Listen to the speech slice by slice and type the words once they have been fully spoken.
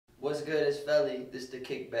What's good? It's Felly. This is the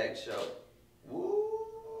Kickback Show. Woo!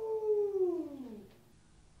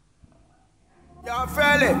 Yo,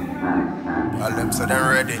 Felly. All them so them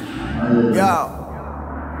ready. Yo.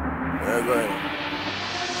 Where you going?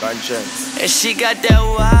 Conscience. And she got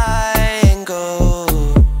that wine go.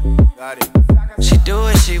 Got it. She do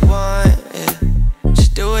what she want, yeah. She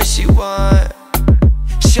do what she want.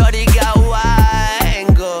 Shorty got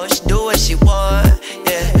wine go. She do what she want,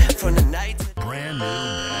 yeah. From the night to Brand new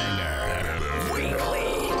banger.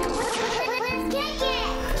 Weekly.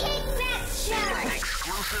 Kickback Show.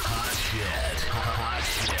 Exclusive hot shit. Hot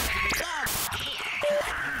shit.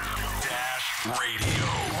 Dash Radio.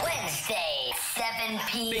 Wednesday, 7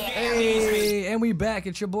 p.m. Hey, and we back.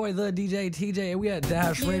 It's your boy, the DJ TJ, and we at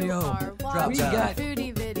Dash Radio. We got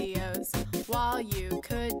foodie videos while you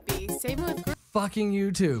could be saving with fucking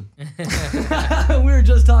YouTube. We were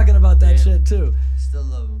just talking about that shit too. Still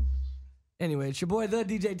love him. Anyway, it's your boy, the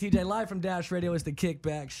DJ TJ, live from Dash Radio. It's the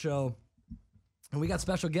Kickback Show. And we got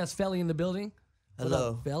special guest Felly in the building. What's Hello.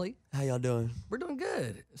 up, Felly? How y'all doing? We're doing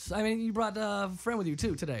good. So, I mean, you brought a friend with you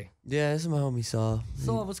too today. Yeah, this is my homie Saul.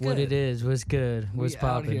 So what's good? What it is, what's good, what's We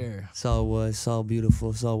out poppin'? here. Saul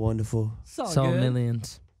beautiful, Saul wonderful. Saul Saw good.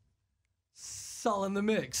 millions. Saul in the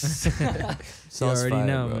mix. You Saul's already fire,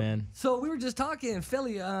 know, bro. man. So we were just talking,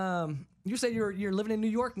 Felly. You said you're living in New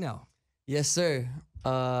York now. Yes, sir.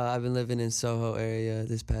 I've been living in Soho area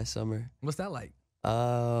this past summer. What's that like?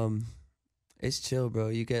 It's chill, bro.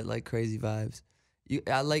 You get like crazy vibes.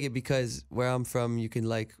 I like it because where I'm from, you can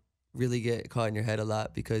like really get caught in your head a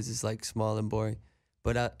lot because it's like small and boring.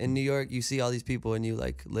 But in New York, you see all these people and you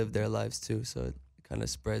like live their lives too, so it kind of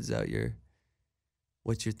spreads out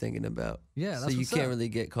what you're thinking about. Yeah, so that's you what's can't up. really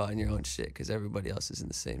get caught in your own shit because everybody else is in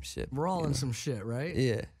the same shit. We're all you in know? some shit, right?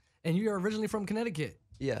 Yeah, And you're originally from Connecticut,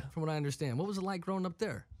 yeah. from what I understand. What was it like growing up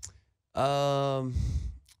there? It Or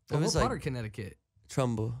was what like part of Connecticut?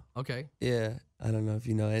 Trumbull. Okay. Yeah, I don't know if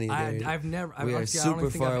you know any of that. I've never. We are honestly, I don't super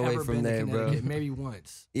think far I've away ever from been to there, bro. Connecticut, maybe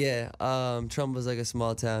once. Yeah, Trumbull's like a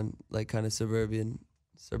small town, like kind of suburban,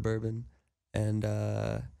 and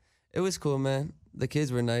it was cool, man. The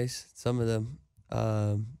kids were nice, some of them.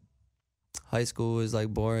 High school was like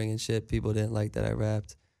boring and shit. People didn't like that I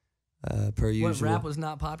rapped, per What, usual. rap was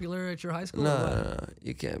not popular at your high school? No, or what? no,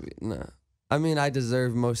 you can't be. No, I mean I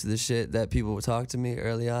deserved most of the shit that people would talk to me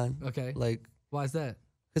early on, Okay. like Why is that?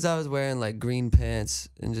 because I was wearing like green pants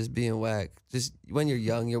and just being whack. Just when you're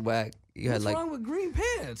young, you're whack. You What's had like wrong with green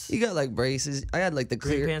pants? you got like braces. I had like the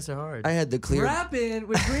Green clear. pants are hard. I had the clear. Rapping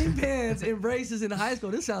with green pants and braces in high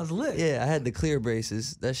school. This sounds lit. Yeah, I had the clear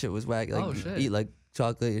braces. That shit was whack. Like Oh, shit. eat like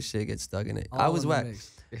chocolate, your shit gets stuck in it. I All was in the whack.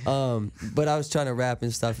 mix. But I was trying to rap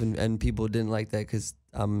and stuff, and people didn't like that because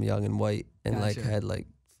I'm young and white and like Gotcha. had like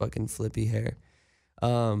fucking flippy hair.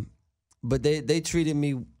 But they treated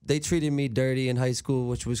me dirty in high school,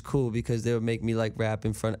 which was cool because they would make me like rap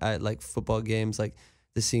in front at like football games. Like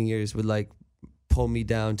the seniors would like pull me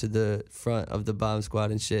down to the front of the bomb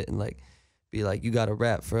squad and shit, and like be like, "You gotta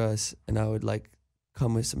rap for us," and I would like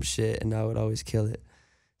come with some shit, and I would always kill it.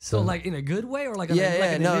 So like in a good way or like a, yeah,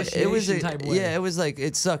 like an no, it was initiation type way? yeah, it was like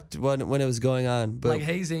it sucked when it was going on, but like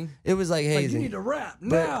hazing. it was like Like you hazing. need to rap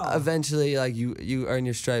but now. eventually, like you earn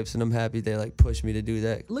your stripes, and I'm happy they like pushed me to do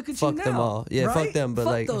that. Look at fuck you now. them all, yeah, right? fuck them, but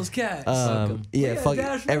fuck like those cats. yeah, We fuck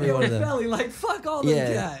got Dash every Radio one of and them. Felly, like fuck all them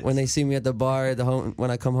Yeah, cats. when they see me at the bar, at the home, when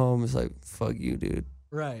I come home, it's like fuck you, dude.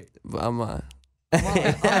 right. But I'm I'm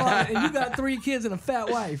on, and you got 3 kids and a fat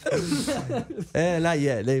wife. not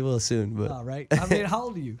yet. They will soon, but All right. I mean, how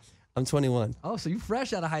old are you? I'm 21. Oh, so you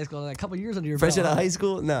fresh out of high school, like a couple years under your Fresh belt. out of huh? high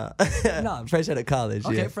school? Nah. No. Fresh out of college.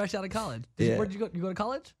 Okay, Yeah. fresh out of college. Yeah. Where'd you go? You go to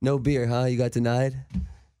college? No beer, huh? You got denied?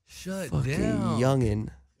 Shut Fucking down. youngin.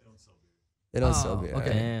 They don't sell Oh, beer. okay.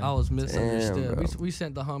 Damn. I was misunderstood. Damn, bro. We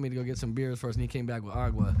sent the homie to go get some beers first, and he came back with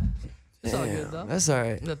agua. It's all good Damn, though. that's all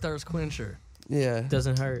right. The thirst quencher. Yeah.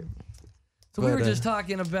 Doesn't hurt. So we But, were just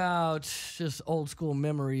talking about just old school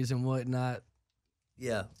memories and whatnot.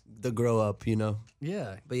 Yeah. The grow up, you know.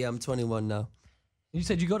 Yeah. But yeah, I'm 21 now. You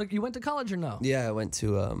said you went to college or no? Yeah, I went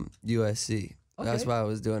to USC. That's Okay. why I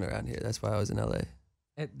was doing around here. That's why I was in LA.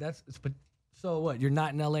 And but so what? You're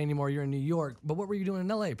not in LA anymore. You're in New York. But what were you doing in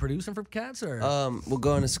LA? Producing for cats or? We're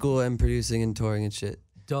going to school and producing and touring and shit.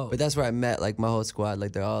 Dope. But that's where I met like my whole squad.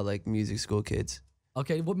 Like they're all like music school kids.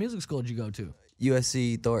 Okay. What music school did you go to?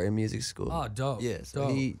 USC Thornton Music School. Oh, dope. Yeah, so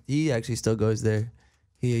dope. he actually still goes there.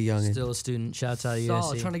 He a youngin. Still a student. Shouts out to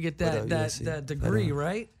Solid, USC. trying to get What that up, that USC? that degree,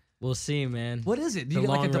 right? We'll see, man. What is it? Do you The get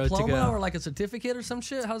like a long road to diploma go. or like a certificate or some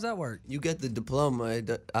shit? How's that work? You get the diploma.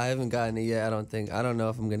 I haven't gotten it yet. I don't think. I don't know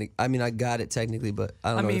if I'm gonna. I mean, I got it technically, but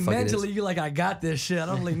I don't I know. mean, what the fuck mentally, it is. you're like, I got this shit. I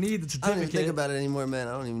don't really need the I don't certificate. even think about it anymore, man.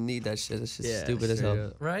 I don't even need that shit. It's just stupid as straight hell.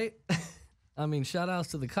 up. Right? I mean, shout outs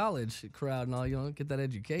to the college crowd and all. You know, get that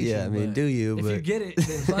education. Yeah, I mean, but do you? If But you get it,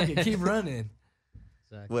 then fuck it, keep running.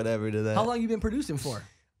 whatever to that. How long you been producing for?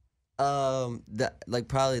 That like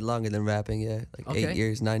probably longer than rapping. Yeah, like Okay. 8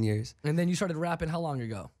 years, 9 years. And then you started rapping how long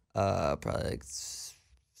ago? Probably like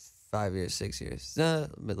 5 years, 6 years. A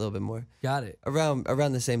little bit more. Got it. Around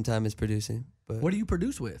the same time as producing. But What do you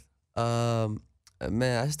produce with?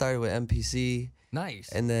 man, I started with MPC, Nice.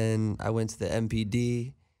 and then I went to the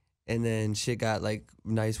MPD, and then shit got like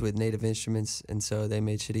nice with Native Instruments, and so they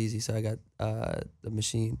made shit easy. So I got the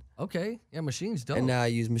Machine, Okay. Yeah, Machine's dope. and now I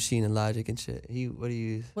use Machine and Logic and shit. What do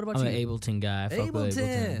you use? What about I'm you? an Ableton guy. I fuck with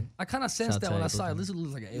Ableton. I kind of sensed Shout that to when I saw it. Ableton. This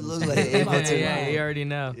looks like an Ableton. looks like Come on, Ableton. Yeah, man. you already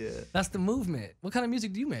know. Yeah. That's the movement. What kind of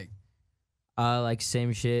music do you make? Like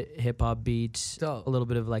same shit, hip hop beats, Dope. a little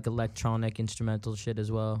bit of like electronic instrumental shit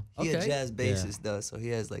as well. He a Okay. jazz bassist though, so he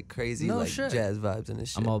has like crazy No like shit. jazz vibes in his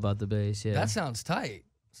shit. I'm all about the bass. Yeah, That sounds tight.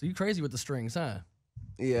 So you crazy with the strings, huh?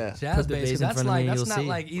 Yeah, Jazz Put the bass. bass in That's front of like me, that's you'll not see.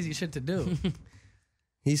 like easy shit to do.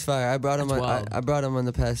 he's fire. I brought him That's on. wild. I brought him on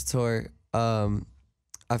the past tour.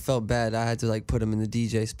 I felt bad. I had to like put him in the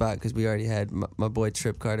DJ spot because we already had my boy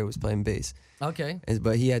Trip Carter was playing bass, Okay.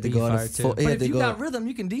 but he had to He go on a fire, full. too. He But had if to you go. got rhythm,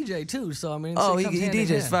 you can DJ too. So I mean, Oh, shit comes he hand in DJs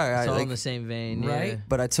hand. fire. it's all like, in the same vein, Right? Yeah.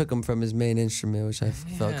 but I took him from his main instrument, which I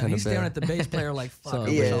felt Yeah, kind of he's staring bad. at the bass player like, fuck, I all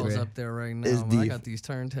wish good, I was bro. up there right now. It's Man. I deep. got these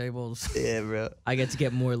turntables. Yeah, bro. I get to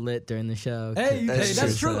get more lit during the show. Hey, That's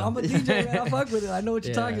that's true. true. I'm a DJ, man. I fuck with it. I know what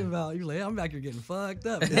you're Yeah. talking about. You're like, hey, I'm back here getting fucked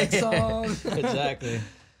up. Next song. Exactly.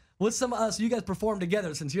 What's some so you guys perform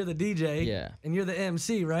together since you're the DJ Yeah. and you're the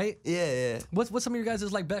MC, right? Yeah. What's some of your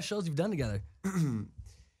guys' like best shows you've done together?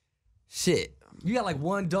 Shit, You got like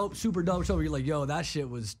one dope, super dope show where you're like, yo, that shit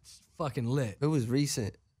was fucking lit. it was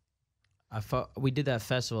recent. We did that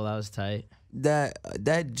festival. That was tight. That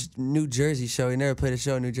New Jersey show. We never played a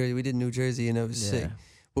show in New Jersey. We did New Jersey, and it was sick.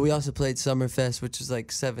 But we also played Summerfest, which was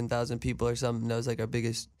like 7,000 people or something. That was like our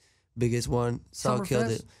biggest one. Saul killed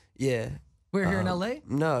Summerfest? it. Yeah. We're here in LA?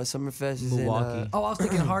 No, Summerfest is Milwaukee. in Oh, I was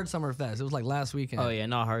thinking Hard Summer Fest. It was like last weekend. Oh yeah,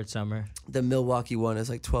 not hard summer. the Milwaukee one. It's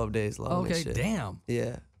like 12 days long. and Okay, shit. damn.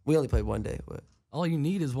 Yeah. We only played one day, but All you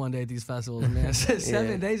need is one day at these festivals, man. 7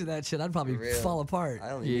 Yeah. Days of that shit, I'd probably For real. fall apart. I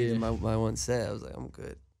only Yeah. needed my one set. I was like, I'm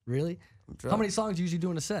good. Really? I'm drunk. How many songs do you usually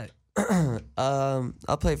do in a set?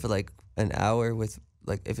 I'll play for like an hour with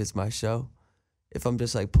like if it's my show. If I'm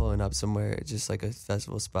just like pulling up somewhere, just like a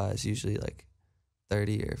festival spot, it's usually like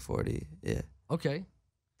 30 or 40. Yeah. Okay.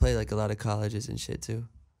 Play like a lot of colleges and shit too.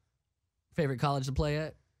 Favorite college to play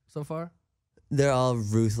at so far? They're all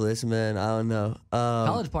ruthless, man. I don't know.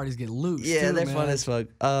 College parties get loose. Yeah, too, they're man. fun as fuck.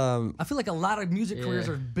 I feel like a lot of music careers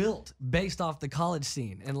Yeah. are built based off the college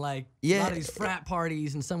scene and like a Yeah. lot of these frat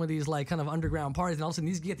parties and some of these like kind of underground parties and all of a sudden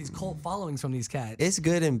these get these cult followings from these cats. it's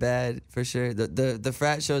good and bad for sure. The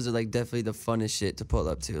frat shows are like definitely the funnest shit to pull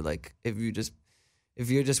up to. Like if you're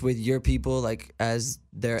just with your people like as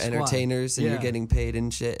their Squad. entertainers and Yeah. you're getting paid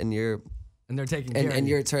and shit and you're and they're taking care of and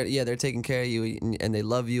you. you're they're taking care of you and they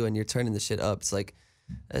love you and you're turning the shit up. It's like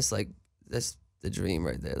that's the dream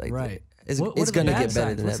right there. Like right. it's What it's are the gonna bad get better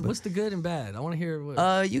sides? than what's, that. What's the good and bad? I want to hear what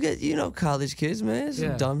But, you get college kids, man. It's some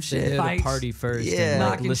Yeah. dumb They shit. did Fights. the party first. Yeah. and like,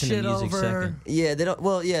 knocking listen shit to music over. second. Yeah, they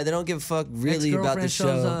don't give a fuck really about the Ex-girlfriend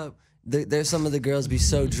shows show. up. There's some of the girls be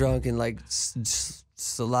so drunk and like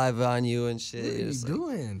saliva on you and shit. What are you It's like,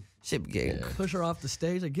 doing? shit be getting Push her off the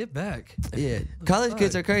stage. Like, get back. yeah. College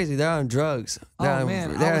kids are crazy. They're on drugs. They're Oh on,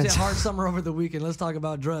 man, they're I was on- at Hard Summer over the weekend. Let's talk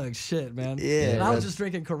about drugs. Shit, man. Yeah, And I was but- just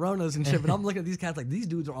drinking Coronas and shit, but I'm looking at these cats like these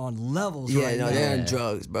dudes are on levels Yeah, right no, now. they're on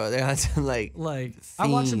drugs, bro. They're on some like Like I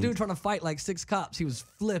watched some Fiend. dude trying to fight like 6 cops. He was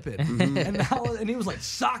flipping, Mm-hmm. and he was like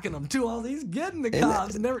socking them too. All these getting the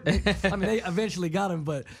cops, and they eventually got him,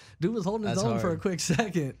 but dude was holding his That's own for a hard. quick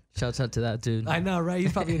second. Shouts out to that dude. I know, right?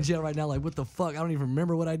 He's probably in jail right now. Like, what the fuck? I don't even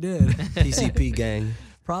remember what I did. PCP gang.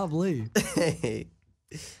 Probably.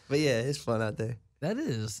 But yeah, it's fun out there. That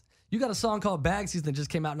is. You got a song called Bag Season that just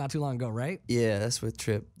came out not too long ago, right? Yeah, that's with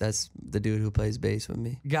Trip. That's the dude who plays bass with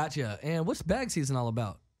me. Gotcha. And what's Bag Season all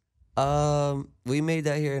about? We made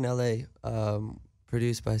that here in LA.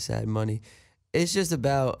 Produced by Sad Money. It's just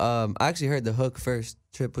about I actually heard the hook first.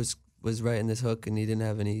 Trip was writing this hook and he didn't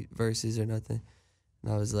have any verses or nothing.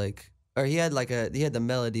 And I was like, or he had the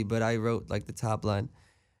melody, but I wrote like the top line.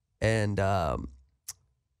 And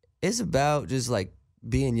it's about just like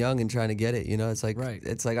being young and trying to get it, you know? It's like Right.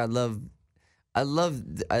 it's like I love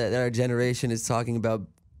that our generation is talking about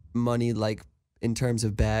money like in terms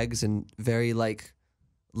of bags and very like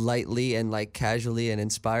lightly and like casually and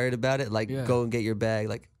inspired about it. Like go and get your bag.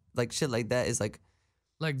 Like shit like that is like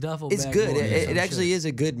duffel it's bag good. boy or It some actually shit. is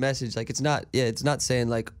a good message. Like it's not saying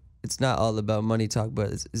like it's not all about money talk,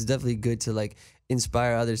 but it's definitely good to like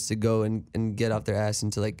inspire others to go and get off their ass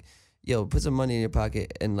and to like, yo, put some money in your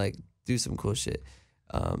pocket and like do some cool shit.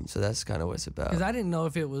 So that's kind of what it's about. Because I didn't know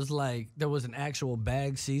if it was like there was an actual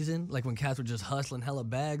bag season, like when cats were just hustling hella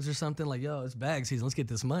bags or something. Like, yo, it's bag season. Let's get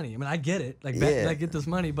this money. I mean, I get it. Like, like get this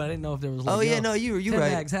money, but I didn't know if there was like, oh yeah, no, you 10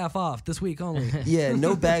 right. bags half off this week only. Yeah,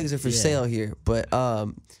 no bags are for sale here, but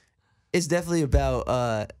it's definitely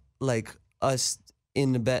about like us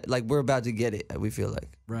in the bed. Like we're about to get it. We feel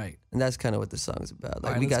like Right. and that's kind of what the song's about. Like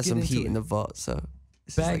All right, we let's got get some into heat it. in the vault. So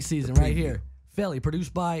this is, Bag like, the season right preview. here. Felly,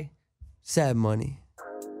 produced by Sad Money.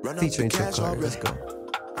 Run up Featuring the cash Chuck Carter. Let's already.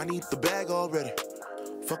 go. I need the bag already.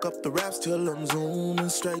 Fuck up the raps till I'm zooming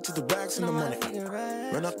straight to the racks and the money.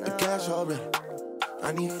 Run up the cash already.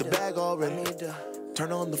 I need the bag already.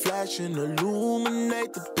 Turn on the flash and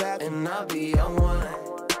illuminate the path. And I'll be on one.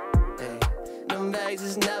 Hey, them bags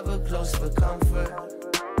is never close for comfort.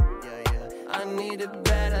 I need a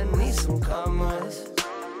bed, I need some commas.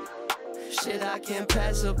 Shit, I can't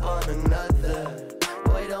pass up on another.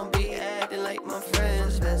 Boy, don't be acting like my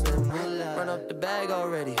friends. Best than moolah. Run up the bag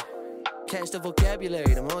already. Catch the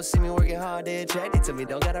vocabulary. The most see me working hard, they attracted to me.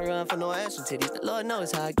 Don't gotta run for no ass from titties. The Lord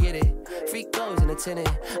knows how I get it. Freak goes in a tenant.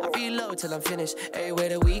 I reload till I'm finished. Everywhere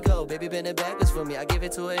that we go, baby bend it backwards for me. I give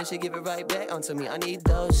it to her and she give it right back onto me. I need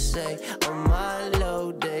those say on my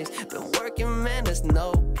low days. Been working, man, there's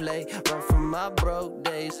no play. Run from my broke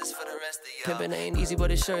days. This for the rest of y'all. Pimpin' ain't easy, but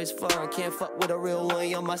it sure is fun. Can't fuck with a real one,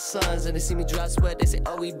 y'all my sons. And they see me drop sweat, they say,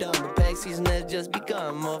 oh, we done. But bag season has just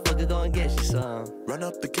begun. Motherfucker, go and get you some. Run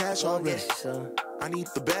up the cash Go and already. get you some. I need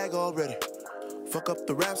the bag already. Fuck up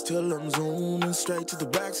the raps till I'm zooming straight to the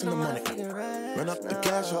racks and the money. Run up the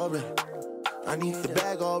cash already. I need the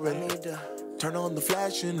bag already. Turn on the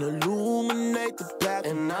flash and illuminate the path.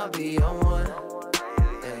 And I'll be on one.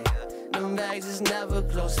 Hey, them bags is never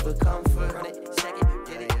close for comfort. Run it, second,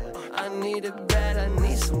 get it. I need a bed, I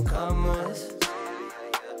need some commas.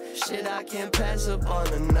 Shit, I can't pass up on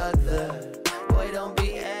another. Boy, don't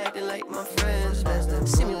be acting like my friends. Best than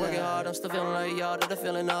see me working hard, I'm still feeling like y'all. That the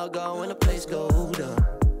feeling all gone when the place go down.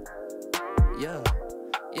 Yeah,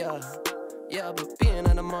 yeah, yeah. But being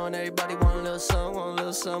on the morning, everybody want a little something, want a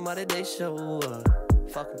little somebody they show up.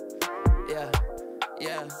 Fuck 'em. Yeah,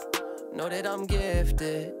 yeah. Know that I'm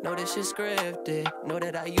gifted, know that shit's scripted. Know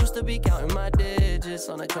that I used to be counting my digits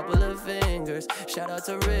on a couple of fingers. Shout out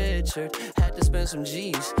to Richard, had to spend some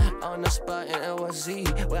G's on the spot in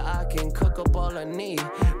NYC where I can cook up all I need.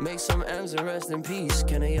 Make some M's and rest in peace.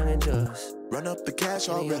 Can a youngin' just? Run up the cash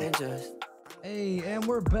Can a already. youngin' just? Hey, and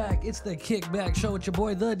we're back. It's the Kickback Show with your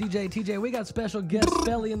boy, the DJ TJ. We got special guest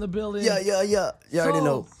Felly in the building. Yeah. You already So,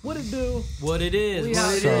 know. What it do? What it is. We what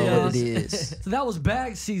out it here, is. y'all. What it is. So that was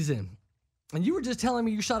bag season. And you were just telling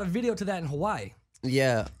me you shot a video to that in Hawaii.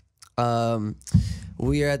 Yeah.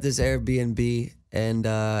 We are at this Airbnb and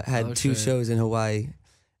had Oh, two shit. shows in Hawaii,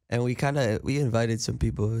 and we invited some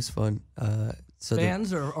people. It was fun. So the-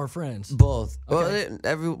 Fans or friends? both. Okay.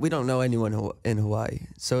 Well, we don't know anyone in Hawaii,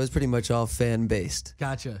 so it's pretty much all fan based.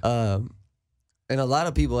 Gotcha. And a lot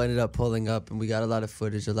of people ended up pulling up, and we got a lot of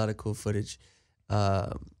footage, a lot of cool footage.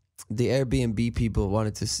 The Airbnb people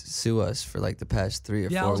wanted to sue us for like the past 3 or 4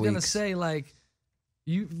 weeks. Yeah, I was gonna say like,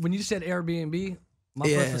 when you said Airbnb, my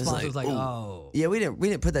Yeah, first it was response like, was like, ooh. oh. Yeah, we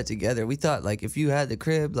didn't put that together. We thought like if you had the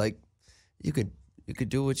crib, like you could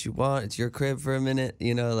do what you want. It's your crib for a minute,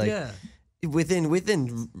 you know, like Yeah. within I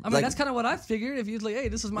mean, like that's kind of what I figured. If you're like, hey,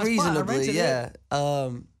 this is my spot, I reasonably, rented yeah. it.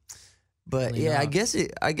 But Really yeah, not.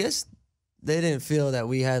 I guess they didn't feel that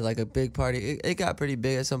we had like a big party. It got pretty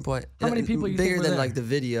big at some point. How many people you think bigger were than there? like the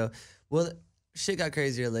video? Well, shit got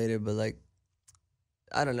crazier later, but like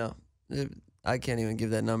I don't know. I can't even give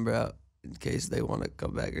that number out in case they want to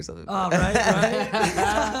come back or something. Oh, right.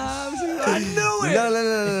 I knew it.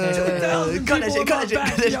 No. 2,000 Cut that people shit. Cut in that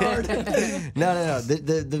my shit. backyard. No.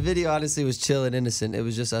 The video honestly was chill and innocent. It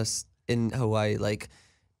was just us in Hawaii, like,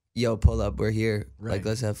 yo, pull up, we're here. Right. Like,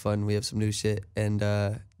 let's have fun. We have some new shit. And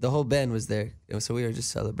the whole band was there. So we were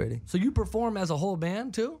just celebrating. So you perform as a whole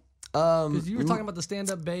band too? Because you were talking about the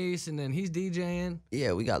stand-up bass, and then he's DJing.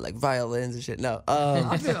 Yeah, we got like violins and shit. No.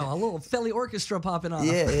 I feel a little Felly orchestra popping off.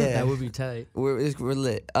 Yeah. That would be tight. We're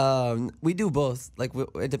lit. We do both. Like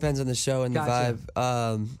it depends on the show and Gotcha. the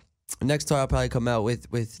vibe. Next tour I'll probably come out with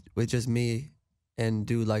just me and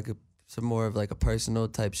do like some more of like a personal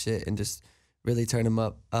type shit and just really turn them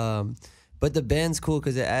up. But the band's cool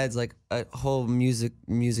because it adds like a whole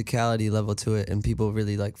musicality level to it, and people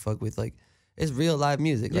really like fuck with like it's real live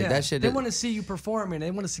music. Like that shit. They want to see you performing.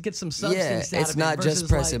 They want to get some substance. Yeah, it's not just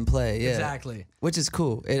press and play. Yeah, exactly. Which is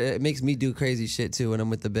cool. It makes me do crazy shit too when I'm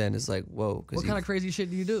with the band. It's like whoa. What kind of crazy shit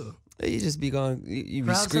do you do? You just be going. You be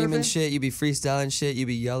Crowd screaming surfing? shit. You be freestyling shit. You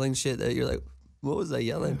be yelling shit that you're like, what was I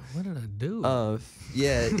yelling? What did I do?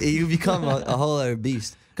 Yeah, you become a whole other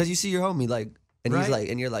beast because you see your homie like. And he's Right? like,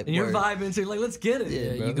 and you're like, And you're word. vibing, so you're like, let's get it.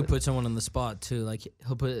 Yeah, bro. you could put someone on the spot too. Like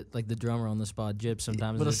he'll put like the drummer on the spot, Jip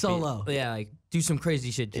sometimes. With a and just be- solo. Yeah, like do some crazy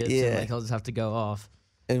shit, Jip. Yeah. And, like he'll just have to go off.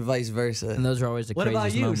 And vice versa. And those are always the What craziest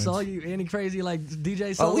about you? moments. Saw you any crazy like DJ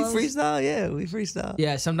Oh, solos? we freestyle? Yeah, we freestyle.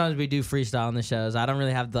 Yeah, sometimes we do freestyle on the shows. I don't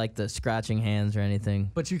really have like the scratching hands or anything.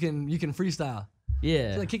 But you can freestyle.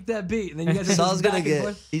 Yeah. So, like, kick that beat, and then you guys just Saul's back gonna and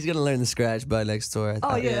forth. he's gonna learn the scratch by next tour.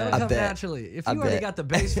 Oh yeah, it'll I come bet. naturally. If I you already bet. got the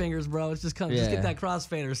bass fingers, bro, it's just come. Just Yeah. get that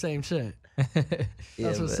crossfader, same shit. Yeah,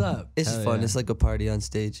 That's what's but up. It's just Hell fun. yeah. It's like a party on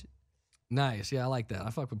stage. Nice. Yeah, I like that.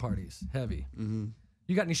 I fuck with parties. Heavy. Mm-hmm.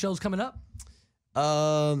 You got any shows coming up?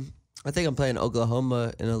 I think I'm playing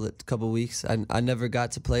Oklahoma in a couple weeks. I never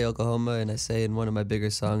got to play Oklahoma, and I say in one of my bigger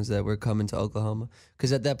songs that we're coming to Oklahoma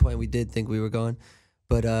because at that point we did think we were going,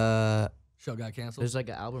 but Show got canceled. There's like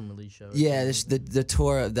an album release show. or yeah, something. the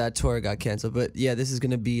tour got canceled. But yeah, this is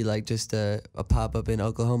gonna be like just a pop up in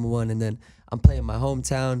Oklahoma one, and then I'm playing my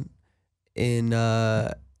hometown in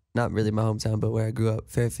not really my hometown, but where I grew up,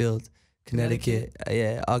 Fairfield, Connecticut.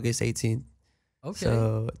 Yeah, August 18th. Okay.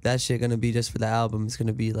 So that shit gonna be just for the album. It's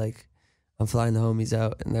gonna be like I'm flying the homies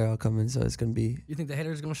out, and they're all coming. So it's gonna be You think the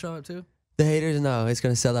haters gonna show up too? the haters. No, it's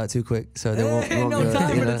gonna sell out too quick. So they won't. Ain't no go,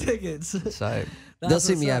 time you for know. the tickets. Sorry, they'll That's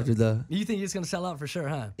see what's me up. after though. You think it's gonna sell out for sure,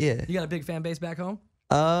 huh? Yeah. You got a big fan base back home?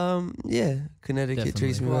 Yeah. Connecticut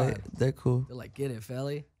treats me Definitely. right. They're cool. They're like, get it,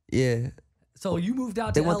 Felly. Yeah. So you moved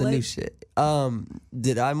out They to want LA, the new shit.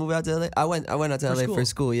 Did I move out to LA? I went out to LA for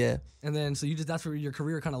school, yeah. and then so that's where your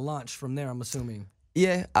career kind of launched from there. I'm assuming.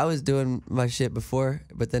 Yeah, I was doing my shit before,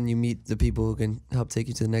 but then you meet the people who can help take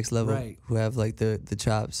you to the next level, Right. who have like the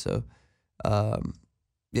chops. So,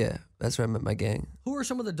 yeah, that's where I met my gang. Who are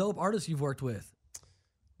some of the dope artists you've worked with,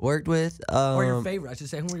 Worked with, or your favorite? I should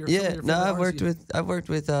say. Who are your some of yeah, your no, favorite I've worked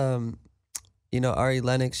with, Ari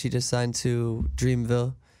Lennox. She just signed to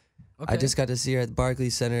Dreamville. Okay. I just got to see her at the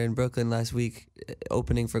Barclays Center in Brooklyn last week,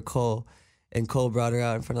 opening for Cole, and Cole brought her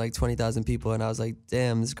out in front of like 20,000 people, and I was like,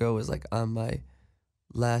 damn, this girl was like on my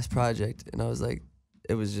last project, and I was like,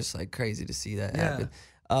 it was just like crazy to see that happen.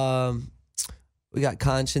 We got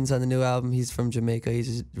Conscience on the new album. He's from Jamaica.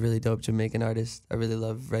 He's a really dope Jamaican artist. I really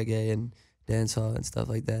love reggae and dancehall and stuff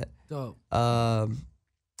like that. dope.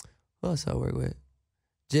 Who else I work with?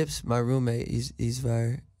 Jips, my roommate. He's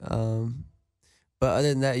fire. But other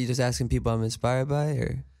than that, you just asking people I'm inspired by,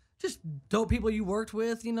 or Just dope people you worked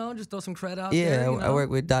with, just throw some cred out yeah, there. I work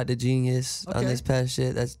with Dr. Genius on Okay. this past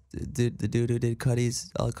shit. That's the dude who did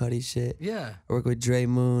all Cuddy's shit. Yeah. I work with Dre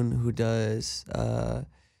Moon, who does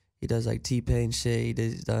he does like T-Pain shit.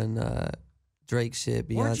 He's done Drake shit,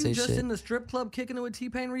 Weren't you Beyonce just shit. in the strip club kicking it with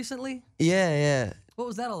T-Pain recently? Yeah. What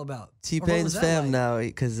was that all about? Or what T-Pain's was that fam like? now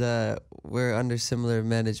because we're under similar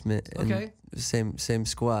management and Okay. same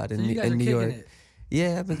squad So in, you guys in are New kicking York. it.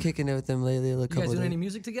 Yeah, I've been kicking it with them lately. A You couple guys doing days. any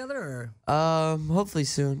music together or Hopefully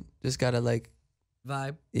soon. Just gotta like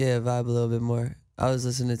vibe? vibe a little bit more. I was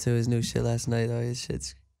listening to his new shit last night. Oh, his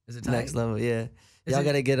shit's Is it tight? next level. Yeah, Is y'all it-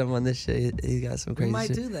 gotta get him on this shit. He got some We crazy might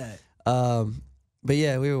shit. do that. But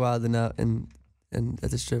yeah, we were wilding out and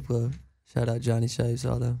at the strip club. Shout out Johnny Shipes,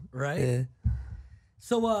 all them. Right? Yeah.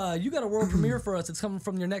 So you got a world premiere for us. It's coming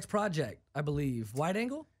from your next project, I believe. Wide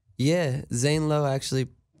Angle? Yeah, Zane Lowe actually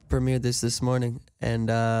premiered this morning, and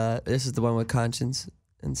this is the one with Conscience.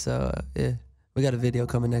 And so yeah, we got a video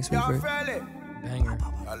coming next week for it. Felly. Banger.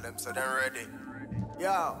 All them said I'm ready.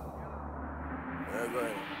 Yo. We're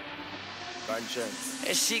going. Conscience.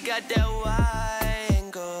 And she got that wide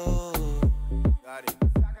angle. Got it.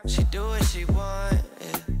 She do what she want,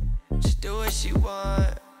 yeah. She do what she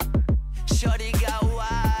want. Shorty got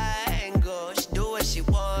wide angle. She do what she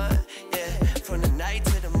want, yeah. From the night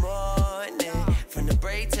to the morning, from the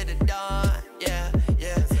break to the dawn, yeah.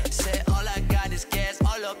 Say all I got is gas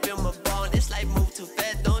all up in my bone. It's like move too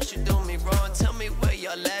fast, don't you do me wrong. Tell me where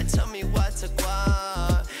y'all at, tell me what to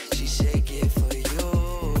want. She shake it for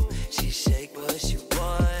you. She shake what you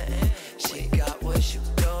want. She got what you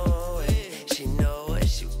doing. She know what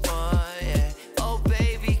she want, yeah. Oh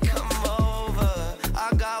baby, come over.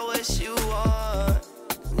 I got what you want.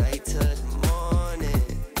 Night to the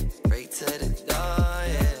morning, break to the dawn,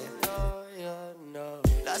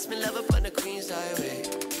 yeah. Lost me love up on the Queen's Highway.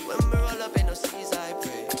 When we roll up, ain't no scenes I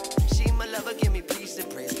pray. She my love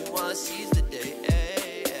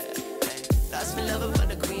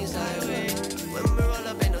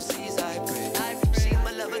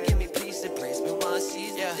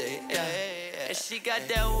got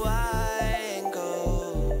that wine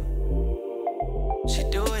gold. She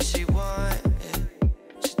do what she want, yeah.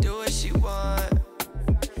 She do what she want.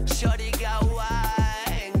 Shorty got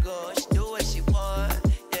wine gold. She do what she want,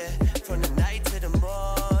 yeah. From the night to the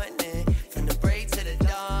morning, from the break to the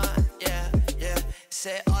dawn, yeah, yeah.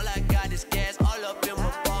 Say all I got is gas all up in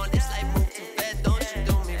my bone. It's like move too fast, don't you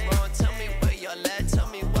do me wrong. Tell me where you're at, tell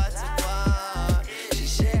me what to want. She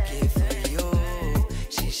shake it for you,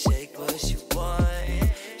 she shake what she want.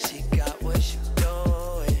 She got what she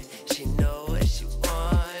doing, she know what she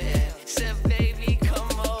want, yeah. Said baby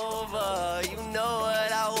come over, you know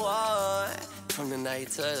what I want. From the night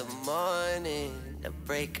to the morning, the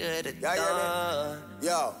break of the dawn.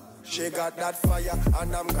 Yo, she got that fire,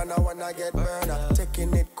 and I'm gonna wanna get burner.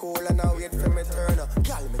 Taking it cool, and I wait for me turn.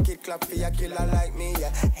 Girl, make it clap for a killer like me,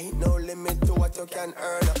 yeah. Ain't no limit to what you can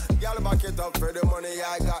earn. Girl, back it up for the money,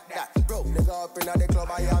 I got that. Broke nigga up in the club,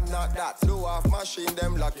 I am not that. Do off machine,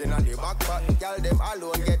 them locking on the backpack. Girl, them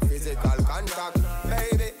alone get physical contact.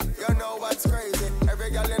 Baby, you know what's crazy. Every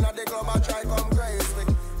girl in the club, I try come crazy.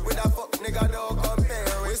 With a fuck nigga, don't compare.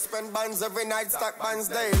 We spend bands every night, stack bands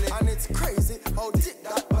daily. And it's crazy how thick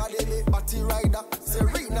that body be. Body rider,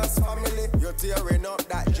 Serena's family. You're tearing up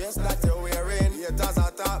that dress that you're wearing. Haters are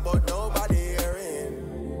talk, but nobody hearing.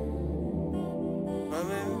 I'm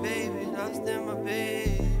in baby, lost in my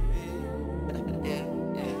baby. Yeah,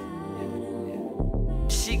 yeah, yeah.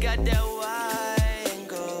 She got that wine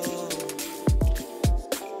gold.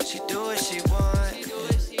 She do what she want. She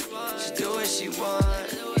do what she want.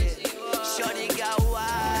 Shorty got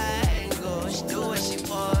wine gold. She do what she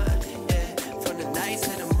want. Yeah, from the night to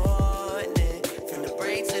the morning, from the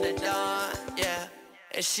break to the dawn. Yeah,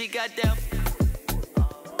 and she got that.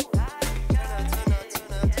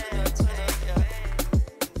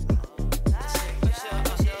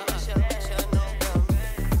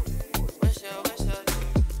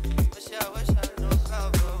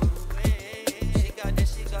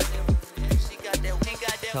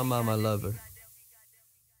 Tell mom I love her.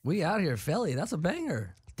 We out here, Felly. That's a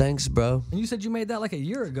banger. Thanks, bro. And you said you made that like a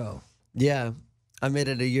year ago. Yeah, I made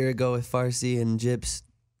it a year ago with Farsi and Jips.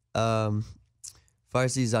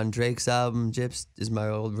 Farsi's on Drake's album. Jips is my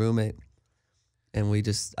old roommate, and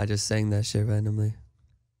I just sang that shit randomly.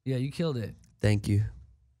 Yeah, you killed it. Thank you.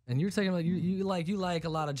 And you're talking about you like a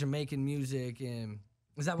lot of Jamaican music, and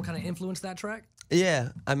is that what kind of influenced that track? Yeah,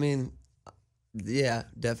 I mean, yeah,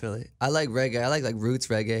 definitely. I like reggae. I like roots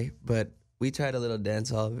reggae, but we tried a little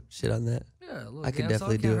dancehall shit on that. Yeah, a little I could dance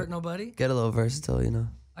definitely song, do can't it. hurt nobody. Get a little versatile, you know.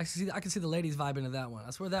 I can see the ladies vibing to that one.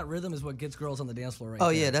 I swear that rhythm is what gets girls on the dance floor right Oh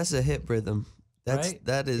there. yeah, that's a hip rhythm. Right?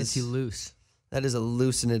 That is Gets you loose. That is a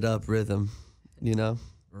loosen it up rhythm, you know.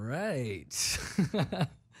 Right.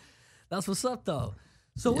 That's what's up though.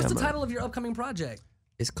 So what's the man. title of your upcoming project?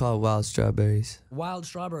 It's called Wild Strawberries. Wild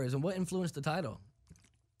Strawberries. And what influenced the title?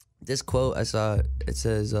 This quote I saw, it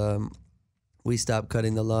says, we stopped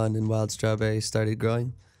cutting the lawn and wild strawberries started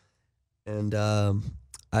growing. And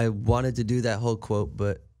I wanted to do that whole quote,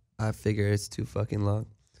 but I figure it's too fucking long.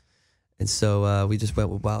 And so we just went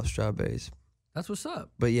with wild strawberries. That's what's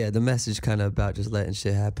up. But yeah, the message kind of about just letting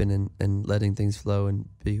shit happen and letting things flow and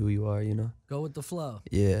be who you are, you know? Go with the flow.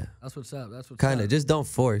 Yeah. That's what's up. That's what's Kind up. of. Just don't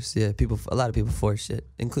force. Yeah, a lot of people force shit,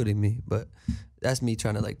 including me. But that's me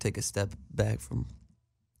trying to like take a step back from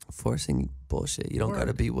forcing bullshit. You don't got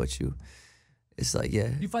to be what you... It's like, yeah.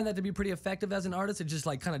 You find that to be pretty effective as an artist, to just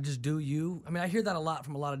like kind of just do you? I mean, I hear that a lot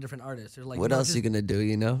from a lot of different artists. They're like, What else are you gonna do?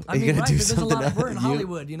 You know, I are mean, you gonna right? do There's a something lot. We're in else?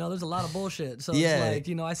 Hollywood, you know. There's a lot of bullshit. So Yeah. it's like,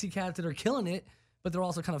 you know, I see cats that are killing it, but they're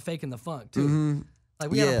also kind of faking the funk too. Mhm. Like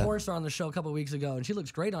we had a Yeah. porn star on the show a couple of weeks ago, and she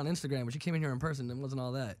looks great on Instagram, but she came in here in person and it wasn't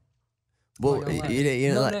all that. Well, Not gonna lie. you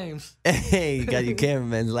know, No like, names. Hey, you got your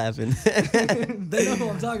cameraman laughing. They know who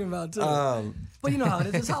I'm talking about too. But you know how it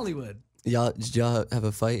is. It's Hollywood. Did y'all have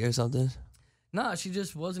a fight or something? Nah, she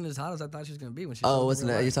just wasn't as hot as I thought she was gonna be when she. Oh, showed wasn't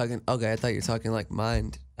up in that? real You're life. talking. Okay, I thought you were talking like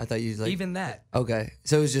mind. I thought you was like Even that. Okay,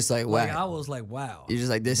 so it was just like wow. Like I was like, wow. You're just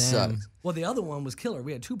like this Damn. sucks. Well, the other one was killer.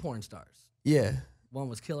 We had two porn stars. Yeah, One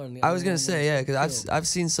was killer, and the I other was gonna one say yeah, because killed. I've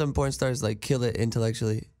seen some porn stars like kill it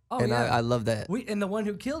intellectually, Oh, and yeah. I love that. And the one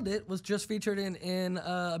who killed it was just featured in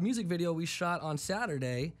a music video we shot on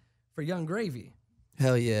Saturday for Young Gravy,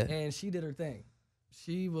 Hell yeah, and she did her thing.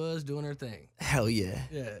 She was doing her thing. hell yeah.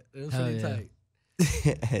 Yeah, it was Hell pretty yeah. tight.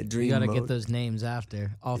 Dream You gotta mode. get those names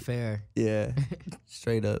after. All fair. Yeah,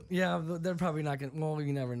 straight up. Yeah, but they're probably not gonna. Well,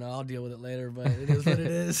 you never know. I'll deal with it later, but it is what it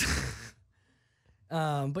is.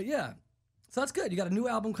 But yeah, so that's good. You got a new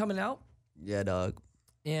album coming out, Yeah, dog.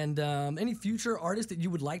 and any future artists that you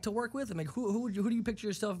would like to work with? I mean, who do you picture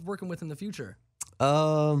yourself working with in the future?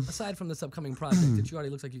 Aside from this upcoming project that you already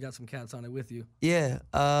looks like you got some cats on it with you. Yeah.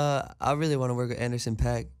 I really want to work with Anderson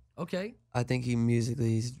 .Paak. Okay. I think he musically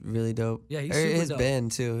he's really dope. Yeah, he's Or super his dope.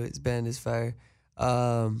 band too. His band is fire.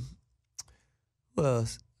 What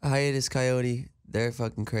else? Hiatus Coyote. They're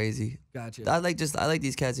fucking crazy. Gotcha. I like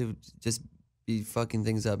these cats who just be fucking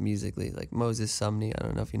things up musically. Like Moses Sumney. I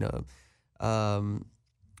don't know if you know him.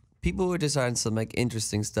 People who are just on some like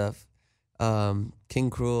interesting stuff. King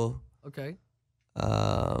Cruel. Okay.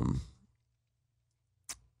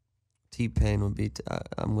 T-Pain would be.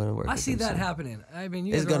 I'm gonna work. I with see him that soon. happening. I mean,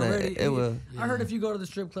 you It's guys are gonna. already. It will. I heard if you go to the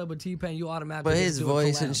strip club with T-Pain, you automatically. But just his do a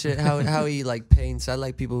voice and collab. shit, how he like paints. I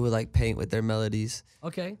like people who like paint with their melodies.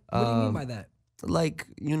 Okay. What do you mean by that? Like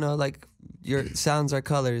like your sounds are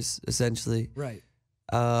colors essentially. Right.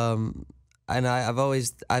 And I've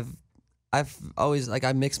always like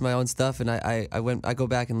I mix my own stuff and I go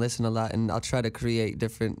back and listen a lot and I'll try to create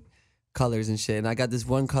different colors and shit. And I got this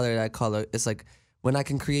one color that I call it's like when I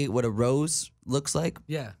can create what a rose looks like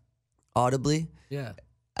Yeah. audibly. Yeah.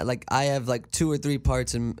 Like I have like 2 or 3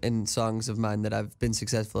 parts in songs of mine that I've been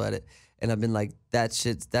successful at it, and I've been like that's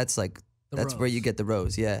like The that's where rose. you get the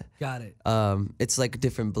rose. Yeah. Got it. It's like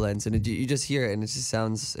different blends, and you just hear it, and it just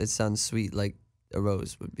sounds sweet, like a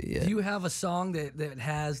rose would be. Yeah. Do you have a song that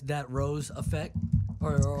has that rose effect,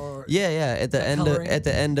 or Yeah. At the that end coloring? at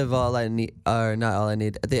the end of all I need, or not all I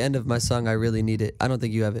need. At the end of my song, I really need it. I don't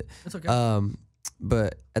think you have it. That's okay.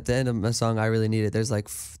 But at the end of my song, I really need it. There's like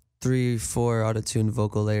 3-4 auto-tune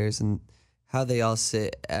vocal layers, and how they all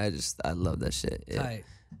sit. I love that shit. Yeah. Tight.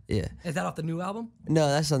 Yeah. Is that off the new album? No,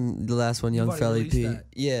 that's on the last one, Young already Felly released P. that.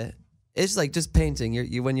 Yeah, it's like just painting.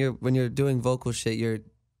 When you're doing vocal shit,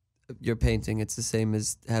 you're painting. It's the same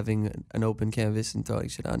as having an open canvas and throwing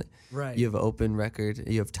shit on it. Right. You have an open record.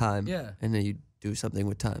 You have time. Yeah. And then you do something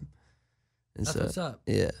with time. And That's what's up.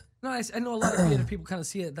 Yeah. No, I know a lot of creative people kind of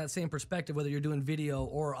see it that same perspective, whether you're doing video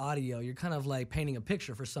or audio. You're kind of like painting a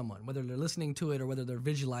picture for someone, whether they're listening to it or whether they're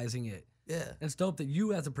visualizing it. Yeah. And it's dope that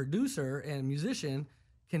you, as a producer and musician,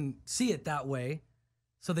 can see it that way,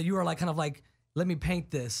 so that you are like kind of like, let me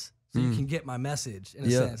paint this so you can get my message in a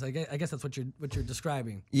Yeah. sense. I guess that's what you're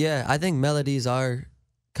describing. Yeah, I think melodies are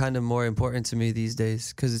kind of more important to me these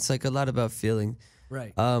days because it's like a lot about feeling.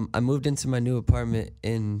 Right. I moved into my new apartment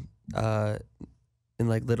in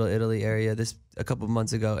like Little Italy area a couple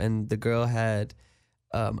months ago, and the girl had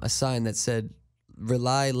a sign that said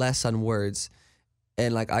rely less on words.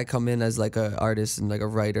 And like I come in as like a artist and like a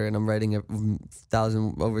writer, and I'm writing over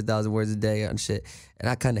 1,000 words a day on shit, and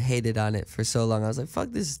I kind of hated on it for so long. I was like, fuck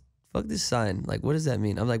this sign. Like, what does that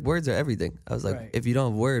mean? I'm like, words are everything. I was like, Right. if you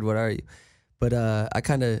don't have word, what are you? But I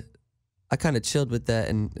kind of chilled with that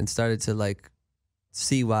and started to like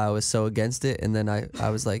see why I was so against it. And then I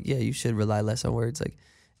was like, yeah, you should rely less on words. Like,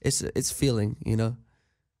 it's feeling, you know.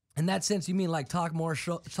 In that sense, you mean like talk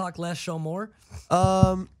less, show more?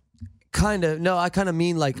 Kind of. No, I kind of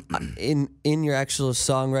mean like in your actual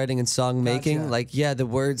songwriting and song making, Gotcha. like, yeah, the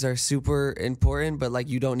words are super important, but like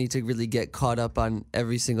you don't need to really get caught up on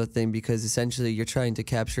every single thing because essentially you're trying to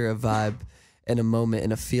capture a vibe and a moment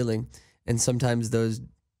and a feeling. And sometimes those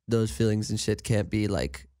feelings and shit can't be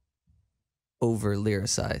like over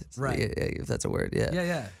lyricized. Right. If that's a word.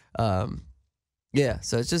 Yeah. Yeah. Yeah.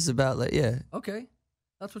 So it's just about like, yeah. Okay.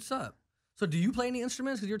 That's what's up. So do you play any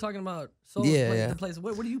instruments? Because you're talking about solo Yeah. plays.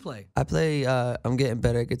 What do you play? I play, I'm getting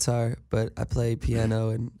better at guitar, but I play piano,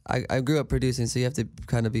 and I grew up producing, so you have to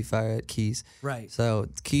kind of be fire at keys. Right. So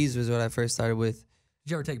keys was what I first started with.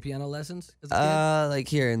 Did you ever take piano lessons as a kid? Like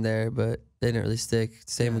here and there, but they didn't really stick.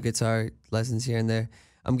 Same Yeah. with guitar lessons here and there.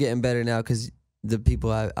 I'm getting better now because the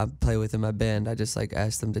people I play with in my band, I just like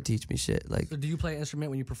ask them to teach me shit. Like, So do you play an instrument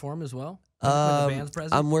when you perform as well? When the band's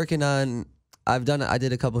present? I'm working on. I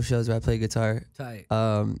did a couple shows where I play guitar. Tight.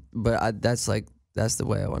 But that's the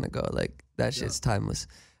way I want to go. Like that shit's timeless.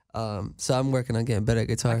 So I'm working on getting better at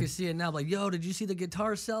guitar. I can see it now. Like, yo, did you see the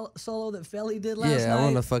guitar solo that Felly did last night? Yeah, I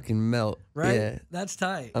want to fucking melt. Right? Yeah, That's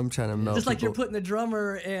tight. I'm trying to melt. Just like you're people. putting the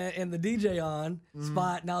drummer and the DJ on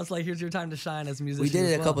spot. Now it's like, here's your time to shine as a musician. We did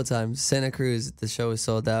as it a well. couple times. Santa Cruz, the show was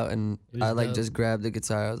sold out, and was I like dope. just grabbed the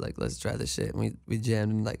guitar. I was like, let's try this shit. And we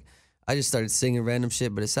jammed, and like I just started singing random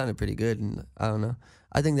shit, but it sounded pretty good. And I don't know.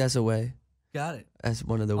 I think that's a way. Got it. That's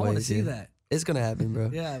one of the I ways. want to see yeah. that. It's gonna happen, bro.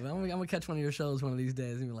 Yeah, but I'm gonna catch one of your shows one of these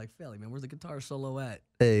days and be like, Felly, man, where's the guitar solo at?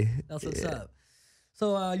 Hey, That's what's yeah. up.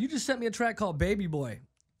 So you just sent me a track called Baby Boy.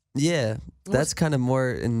 Yeah, that's kind of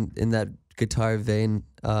more in that guitar vein.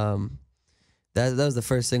 That was the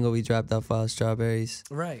first single we dropped off Wild Strawberries.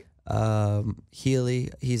 Right. Healy,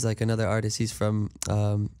 he's like another artist. He's from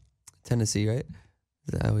Tennessee, right?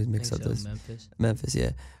 I always mix up Think so, those. Memphis. Memphis,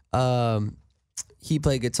 yeah. he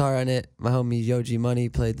played guitar on it. My homie Yoji Money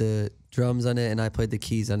played the drums on it, and I played the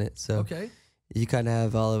keys on it. So Okay. you kind of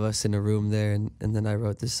have all of us in a room there, and then I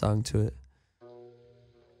wrote this song to it.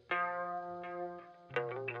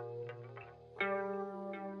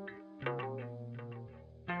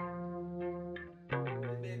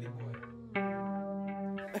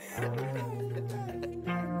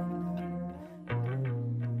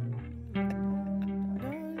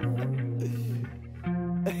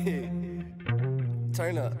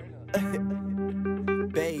 Turn up.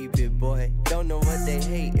 Baby boy, don't know what they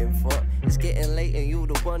hating for. It's getting late and you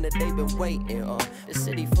the one that they been waiting on. The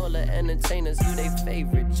city full of entertainers, you they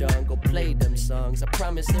favorite, John. Go play them songs, I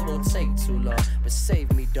promise it won't take too long. But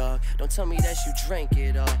save me, dog, don't tell me that you drank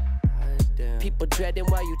it all. People dreading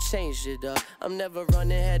why you changed it up. I'm never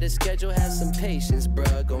running ahead of schedule, have some patience,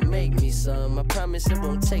 bruh. Gon' make me some, I promise it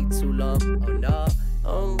won't take too long. Oh no,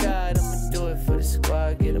 oh God, I'ma do it for the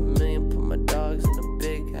squad. Get $1 million, put my dogs in a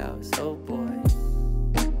big house. Oh boy,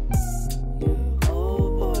 oh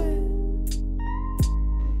boy,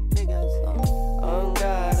 big house. Oh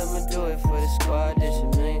God, I'ma do it for the squad. Dish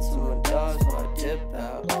 $1 million to my dogs while I dip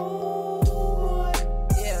out. Oh boy,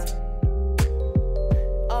 yeah.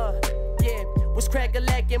 Was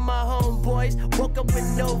crack-a-lacking my homeboys. Woke up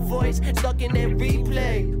with no voice, stuck in that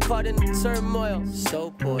replay. Caught in the turmoil, so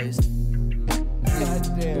poised.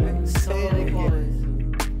 Goddamn, so poised.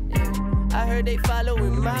 Yeah. I heard they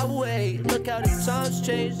following my way. Look how the times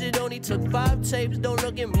changed. It only took 5 tapes. Don't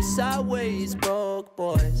look at me sideways. Broke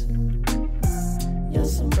boys.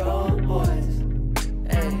 Yes, some broke boys.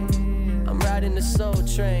 Hey, I'm riding the soul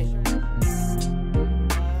train.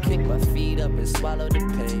 Kick my feet up and swallow the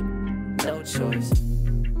pain. No choice.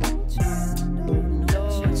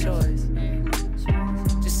 No choice.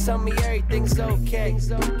 Just tell me everything's okay.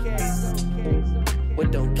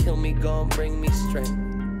 What don't kill me, gon' bring me strength.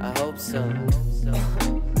 I hope so.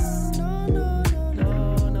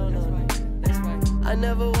 I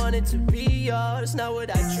never wanted to be yours, not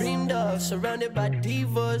what I dreamed of. Surrounded by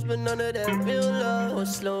divas, but none of that real love. Oh,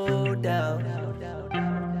 slow down,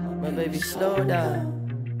 my baby, slow down.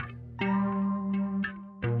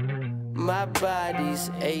 My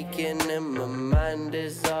body's aching and my mind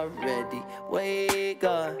is already way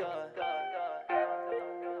gone.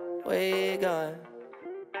 Way gone.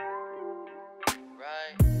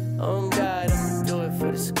 Oh God, I'ma do it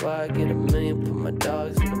for the squad. Get $1 million, put my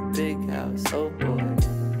dogs in a big house. Oh boy,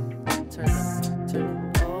 turn up,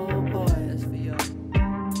 turn up. Oh boy, that's for y'all.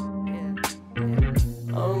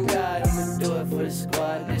 Yeah. Oh God, I'ma do it for the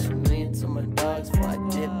squad. Get $1 million to my dogs before I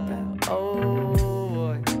dip out. Oh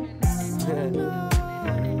boy.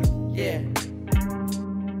 Yeah.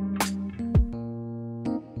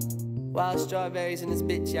 Wild strawberries in this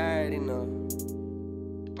bitch, you already know.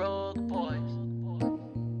 Broke boys.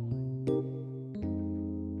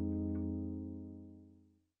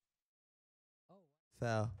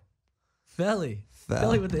 Foul. Felly. Foul.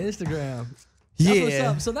 Felly with the Instagram. That's what's Yeah.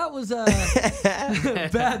 up. So that was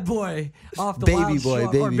Bad Boy off the Baby Wild boy,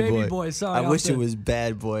 Straw- or baby Baby boy. Boy. Sorry, I off wish the- it was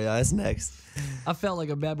bad boy. That's next. I felt like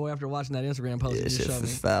a bad boy after watching that Instagram post Yeah, you shit showed me.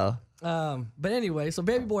 was foul. But anyway, so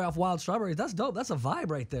Baby Boy off Wild Strawberries, that's dope. That's a vibe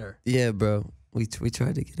right there. Yeah, bro. We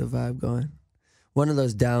tried to get a vibe going. One of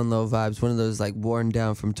those down low vibes. One of those like worn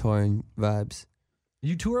down from touring vibes.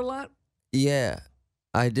 You tour a lot? Yeah,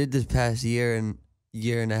 I did this past year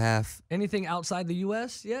and a half. Anything outside the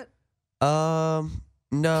U.S. yet? No.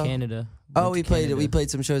 Canada. Oh, Went to Canada. we played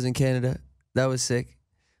some shows in Canada. That was sick.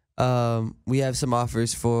 We have some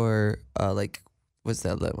offers for like what's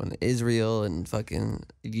that one? Israel and fucking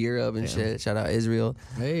Europe and shit. Shout out Israel.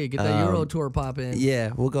 Hey, get that Euro tour popping.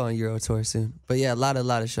 Yeah, we'll go on Euro tour soon. But yeah, a lot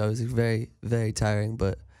of shows. It's very, very tiring,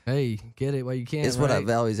 but Hey, get it while you can. it's what right? I've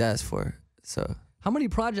always asked for. So How many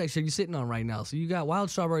projects are you sitting on right now? So you got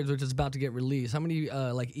Wild Strawberries, which is about to get released. How many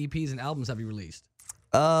like EPs and albums have you released?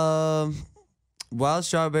 Wild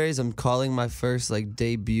Strawberries, I'm calling my first like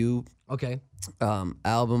debut Okay.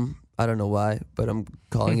 album. I don't know why, but I'm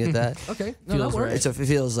calling it that. Okay. No, Feels that works. It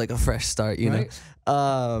feels like a fresh start, you Right.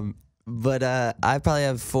 know. But I probably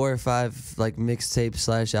have 4 or 5 like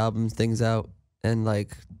mixtape / album things out, and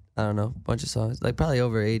like I don't know, bunch of songs, like probably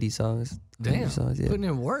over 80 songs. 100 Damn. songs, yeah. Putting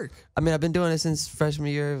in work. I mean, I've been doing it since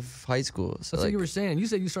freshman year of high school. So That's like, what you were saying. You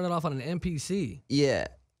said you started off on an MPC. yeah,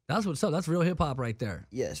 That's what's up. That's real hip hop right there.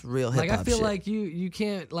 yes, real hip hop. Like I feel shit. like you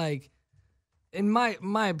can't like, in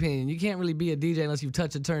my opinion, you can't really be a DJ unless you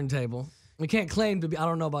touch a turntable. You can't claim to be. I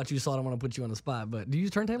don't know about you, so I don't want to put you on the spot. But do you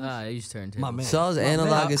use turntables? I used turntables. My man. Saul's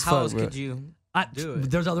analog as How fuck, else bro. could you? do it?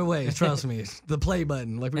 There's other ways. Trust me. The play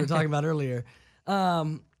button, like we were talking about earlier,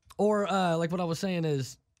 or like what I was saying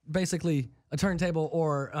is basically a turntable,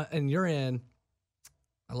 or and you're in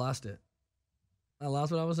I lost it. I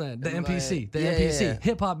lost what I was saying. The Am MPC. I- The yeah, MPC. yeah.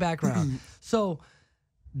 Hip hop background. So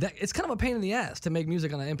it's kind of a pain in the ass to make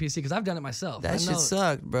music on an MPC because I've done it myself. I That shit know-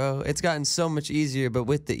 sucked, bro. It's gotten so much easier, but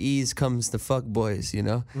with the ease comes the fuck boys, you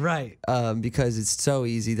know? Right. Because it's so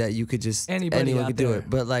easy that you could just Anybody anyone out could do there. it.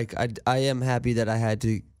 But like I am happy that I had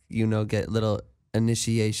to, you know, get little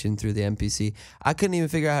initiation through the MPC. I couldn't even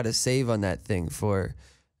figure out how to save on that thing for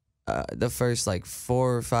the first like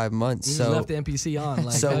 4 or 5 months. You so just left the MPC on.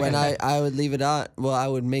 Like, so when okay. I would leave it on, well, I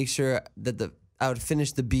would make sure that I would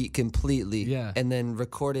finish the beat completely, Yeah. and then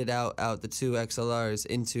record it out the 2 XLRs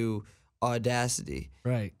into Audacity,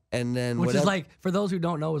 Right. and then Which is whatever- like, for those who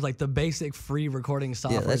don't know, is like the basic free recording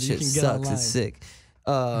software yeah, that you shit can get sucks. online. It's sick.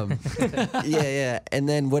 Yeah, and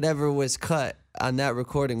then whatever was cut on that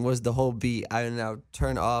recording was the whole beat. I would now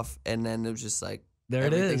turn off, and then it was just like There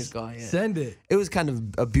it everything's is. gone. Yeah. Send it. It was kind of a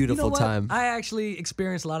You know beautiful what? time. I actually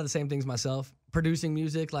experienced a lot of the same things myself. Producing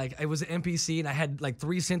music, like it was an MPC, and I had like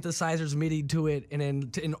 3 synthesizers MIDI to it, and then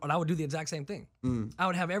and I would do the exact same thing. I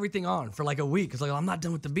would have everything on for like a week. It's like, I'm not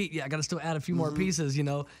done with the beat yet. I got to still add a few more pieces, you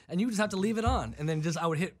know. And you just have to leave it on, and then I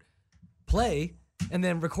would hit play, and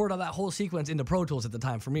then record all that whole sequence into Pro Tools. At the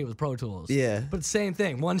time, for me, it was Pro Tools. Yeah. But same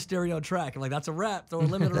thing, one stereo track. I'm like, that's a wrap. Throw a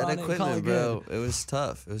limiter That on it and call it equipment, good. bro, it was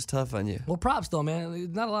tough. It was tough on you. Well, props though,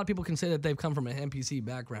 man. Not a lot of people can say that they've come from an MPC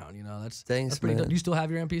background. You know, that's Thanks, pretty man. dope. Do you still have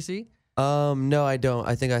your MPC? No, I don't.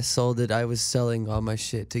 I think I sold it. I was selling all my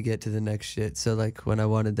shit to get to the next shit. So like when I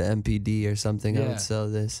wanted the MPD or something, I Yeah. would sell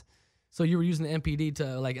this. So you were using the MPD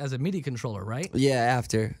to like as a MIDI controller, right? Yeah,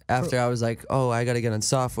 after I was like, oh, I gotta get on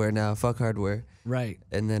software now. Fuck hardware. Right.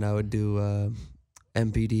 And then I would do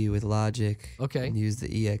MPD with Logic. Okay. And use the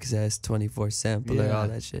EXS 24 sampler, Yeah. all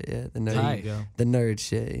that shit. Yeah, the Tight. nerd, the nerd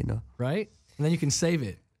shit, you know. Right. And then you can save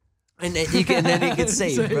it. And then you can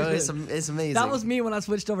save, Save bro. it. It's amazing. That was me when I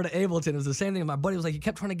switched over to Ableton. It was the same thing. My buddy was like, he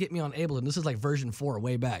kept trying to get me on Ableton. This is like version 4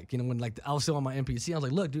 way back. You know, when like I was still on my MPC. I was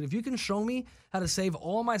like, look, dude, if you can show me how to save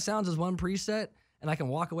all my sounds as one preset, and I can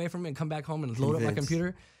walk away from it and come back home and load up my Convinced.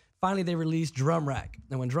 computer. Finally, they released Drum Rack.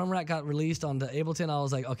 And when Drum Rack got released on the Ableton, I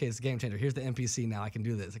was like, okay, it's a game changer. Here's the MPC now. I can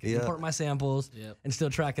do this. I can Yeah. import my samples and still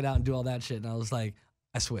track it out and do all that shit. And I was like,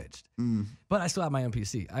 I switched. But I still have my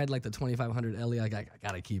MPC. I had like the 2500 LE. I got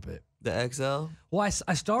to keep it. The XL. Well,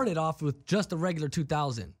 I started off with just the regular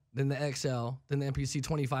 2000, then the XL, then the MPC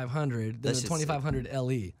 2500, then That the shit's 2500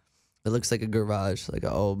 LE. It looks like a garage, like an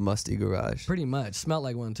old musty garage. Pretty much. Smelled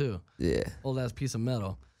like one too. Yeah. Old ass piece of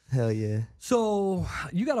metal. Hell yeah. So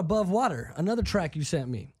you got Above Water, another track you sent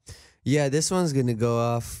me. Yeah, this one's gonna go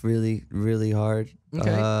off really, really hard. Okay.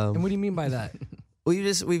 And what do you mean by that?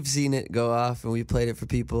 We've seen it go off and we played it for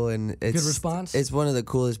people and it's Good response? It's one of the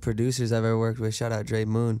coolest producers I've ever worked with. Shout out Dre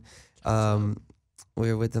Moon. We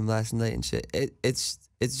were with him last night and shit. It's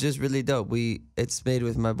just really dope. It's made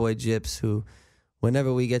with my boy Jips, who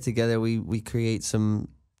whenever we get together we create some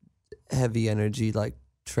heavy energy like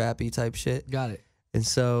trappy type shit. Got it. And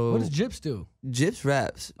so What does Jips do? Jips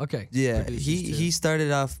raps. Okay. Yeah, Produces too. he started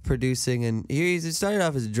off producing and he started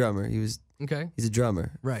off as a drummer. He's a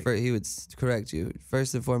drummer. Right. He would correct you.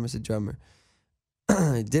 First and foremost, a drummer.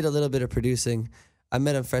 Did a little bit of producing. I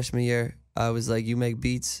met him freshman year. I was like, "You make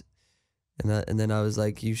beats," and then I was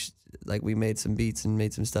like, "You we made some beats and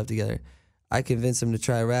made some stuff together." I convinced him to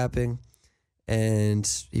try rapping, and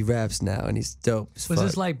he raps now, and he's dope as Was fuck.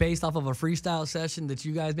 this like based off of a freestyle session that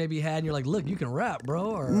you guys maybe had and you're like, look, you can rap,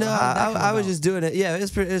 bro? Or No, how did that come I was about? just doing it. Yeah, it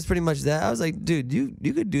was pretty much that. I was like, dude,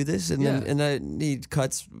 you could do this, and Yeah. then he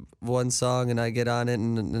cuts one song, and I get on it,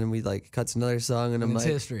 and then we like cuts another song, and I'm It's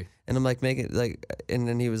like, history. and I'm like making like, and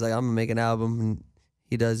then he was like, I'm gonna make an album, and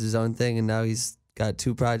he does his own thing, and now he's got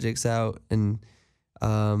 2 projects out, and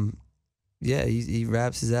yeah, he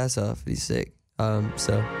raps his ass off. He's sick.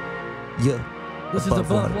 So yeah, This is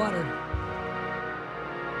Above Water.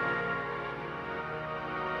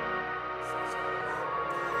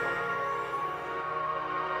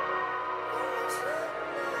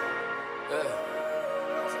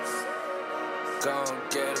 Gon'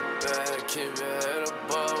 get it back, keep your head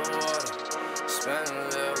above water. Spend a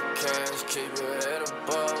little cash, keep your head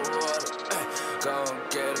above water. Gon'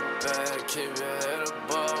 get it back, keep your head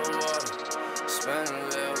above water. Spend a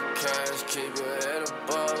little cash, keep your head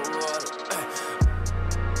above water.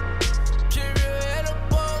 Keep your head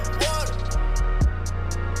above water.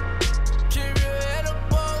 Keep your head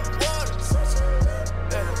above water.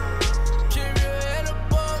 Keep your head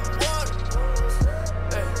above water.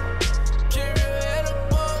 Keep your head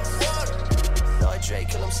above water. Lord Drake,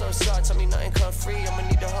 kill him so sorry. Tell me nothing come free. I'ma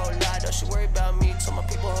need a whole lot. Don't you worry about me. Tell my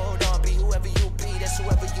people hold on. Be whoever you be. That's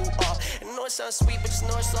whoever you are. And no it sounds sweet, but just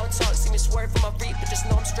know it's all talk. See me swerve from my feet, but just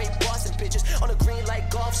know I'm straight Boston bitches. On the green like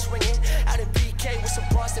golf swinging, out in BK with some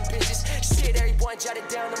Boston bitches. Shit, everyone jotted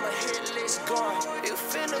down on my hit list, gone. You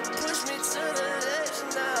finna push me to the ledge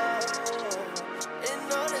now,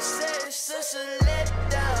 and all they say is such a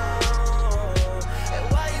letdown. And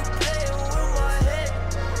why you playing with my head?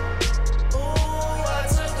 Ooh, I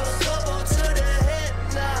took a couple to the head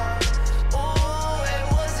now. Ooh, and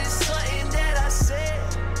was it something that I said?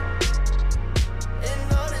 And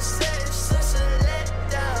all they say is such a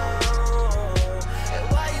letdown. And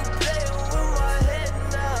why you playing with my head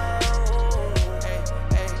now?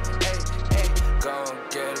 Hey, gon'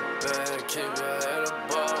 get it back, keep your head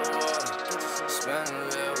above water. Spend a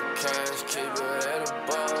little cash, keep your head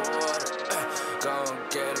above water. Gon'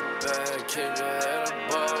 get it back, keep your head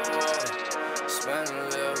above water. Spend a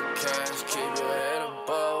little cash, keep your head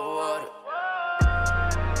above water.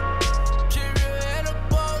 Keep your head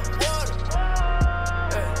above water.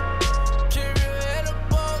 Keep your head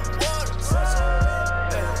above water.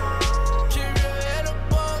 Keep your head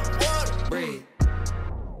above water. Breathe.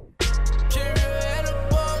 Keep your head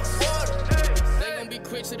above water. They gon' be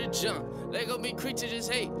quick to the jump. They gon' be quick to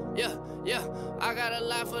just hate. Yeah. I got a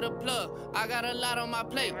lot for the plug. I got a lot on my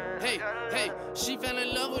plate. Hey. She fell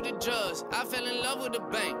in love with the drugs. I fell in love with the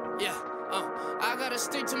bank. Yeah. I gotta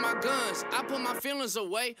stick to my guns. I put my feelings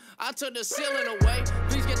away. I took the ceiling away.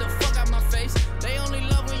 Please get the fuck out my face. They only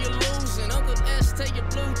love when you're losing. Uncle S, take your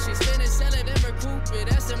blue cheese. Spin it, sell it, and recoup it.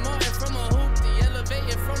 That's the Martin from a hoopty.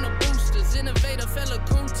 Elevated from the boosters. Innovator, fella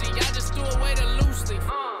Gucci. I just threw away the loose leaf.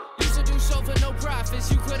 Used to do show for no profits.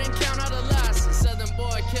 You couldn't count all the losses. Southern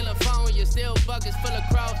boy, killer phone. You're still buckets full of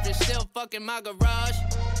crawfish. Still fucking my garage.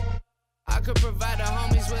 I could provide the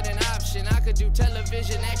homies with an option. I could do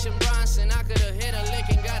television, action Bronson. I could've hit a lick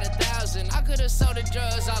and got 1,000. I could've sold the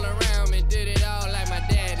drugs all around me. Did it all like my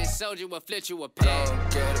daddy. Sold you a flip, you a pad.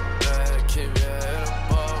 Don't get it back, keep your head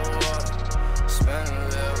above water. Spend a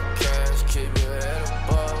little cash, keep your head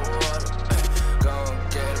above water. Gon'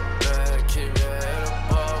 get it back, keep your head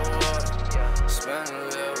above water. Spend a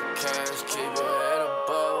little cash, keep your head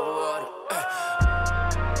above water.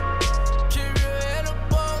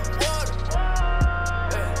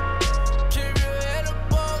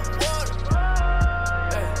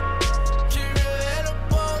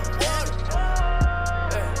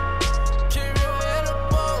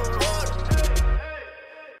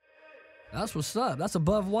 That's what's up. That's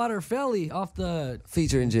Above Water Felly off the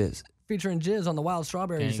Featuring Jizz on the Wild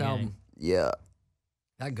Strawberries Gang, album. Yeah.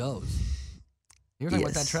 That goes. You were talking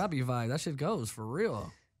about that Yes. trappy vibe. That shit goes for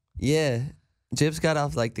real. Yeah. Jibs got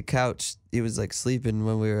off like the couch. He was like sleeping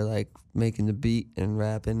when we were like making the beat and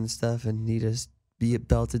rapping and stuff, and he just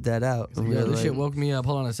belted that out. And we Yeah, were this like, shit woke me up.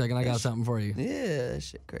 Hold on a second. I got something for you. Yeah, that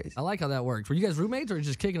shit crazy. I like how that works. Were you guys roommates or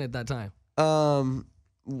just kicking it that time?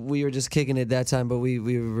 We were just kicking it that time, but we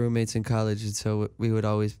were roommates in college, and so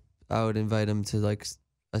I would invite him to like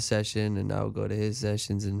a session, and I would go to his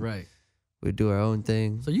sessions, and Right. we'd do our own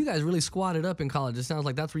thing. So you guys really squatted up in college. It sounds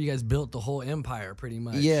like that's where you guys built the whole empire pretty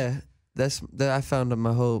much. Yeah, I found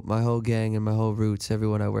my whole gang and my whole roots.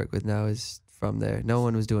 Everyone I work with now is from there. No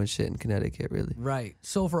one was doing shit in Connecticut really. Right.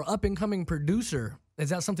 So for up and coming producer, is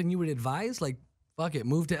that something you would advise? Like, fuck it,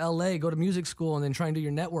 move to LA, go to music school, and then try and do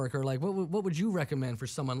your network, or like, what would you recommend for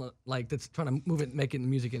someone like that's trying to move it, make it in the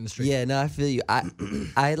music industry? Yeah, no, I feel you.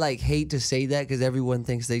 I like hate to say that because everyone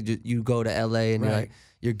thinks you go to LA and you're Right. like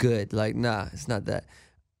you're good. Like, nah, it's not that.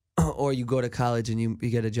 Or you go to college and you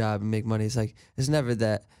get a job and make money. It's like it's never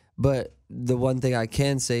that. But the one thing I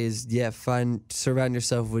can say is, yeah, surround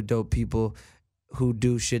yourself with dope people who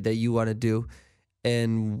do shit that you want to do.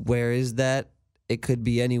 And where is that? It could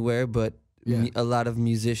be anywhere, but Yeah. a lot of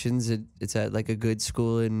musicians, it's at like a good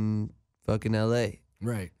school in fucking LA,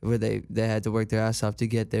 Right. where they had to work their ass off to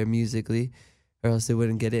get there musically, or else they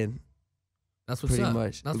wouldn't get in. That's what's Pretty up.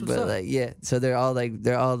 much. That's what's but up. like, yeah, so they're all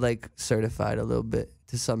like certified a little bit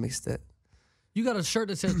to some extent. You got a shirt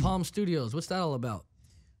that says Palm Studios. What's that all about?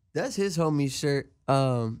 That's his homie shirt.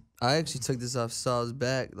 I actually took this off Saul's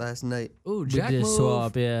back last night Ooh, We Jack did move.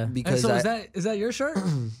 swap, yeah. And because so is that your shirt?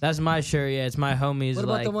 That's my shirt, yeah. It's my homie's. What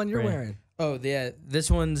about like, the one you're brand. wearing? Oh, yeah. This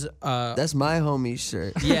one's. that's my homie's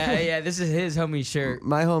shirt. Yeah. This is his homie shirt.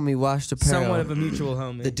 My homie washed apparel. Somewhat of a mutual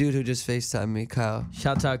homie. The dude who just FaceTimed me, Kyle.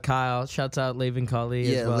 Shouts out Kyle. Shouts out Laven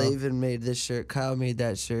Kali Yeah, as well. Laven made this shirt. Kyle made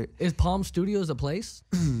that shirt. Is Palm Studios a place?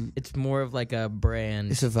 It's more of like a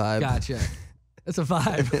brand. It's a vibe. Gotcha. It's a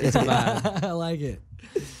vibe. It's a vibe. I like it.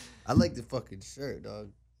 I like the fucking shirt, dog.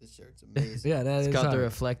 This shirt's amazing. Yeah, that It's is got the hard.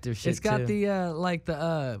 reflective shit It's got too.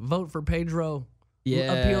 the vote for Pedro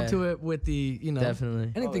Yeah. appeal to it with the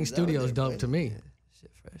Definitely. anything Oh, is that what studio is they're dope to playing? me. Yeah,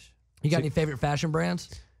 shit fresh. You got any favorite fashion brands?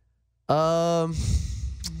 I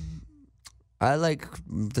like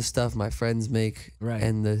the stuff my friends make, Right.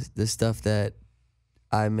 and the stuff that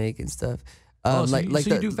I make and stuff. So the-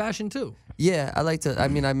 you do fashion too? Yeah, I like to. I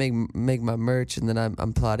mean, I make my merch, and then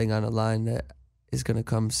I'm plotting on a line that is gonna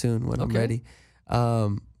come soon when I'm Okay. ready.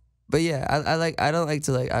 But yeah, I don't like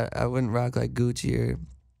to like I wouldn't rock like Gucci or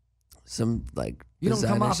some like. You don't come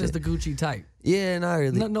designer off as shit. the Gucci type. Yeah, not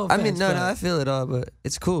really. No I mean, offense, no, but- I feel it all, but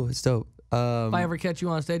it's cool. It's dope. If I ever catch you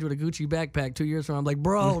on stage with a Gucci backpack 2 years from now, I'm like,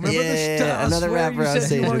 bro, remember this stuff? I another swear rapper you on said you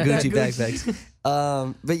stage with wanted that Gucci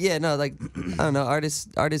backpacks. But yeah, no, like I don't know,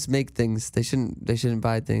 artists make things. They shouldn't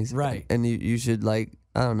buy things, Right. And you should like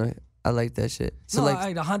I don't know. I like that shit. So No, like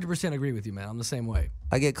I 100% agree with you, man. I'm the same way.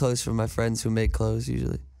 I get clothes from my friends who make clothes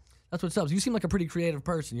usually. That's what's up. You seem like a pretty creative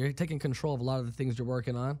person. You're taking control of a lot of the things you're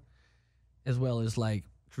working on, as well as like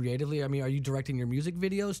creatively. I mean, are you directing your music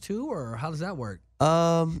videos too, or how does that work?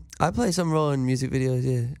 I play some role in music videos.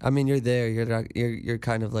 Yeah, I mean you're there. You're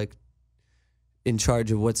kind of like in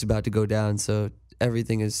charge of what's about to go down. So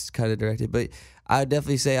everything is kind of directed. But I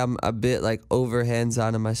definitely say I'm a bit like over hands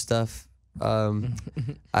on in my stuff. I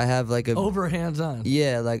have like a Over hands on.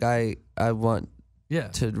 yeah, like I want Yeah.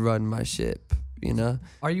 to run my ship. You know.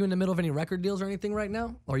 Are you in the middle of any record deals or anything right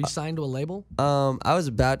now? Or are you signed to a label? I was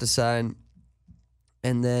about to sign,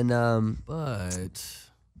 and then But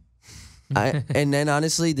and then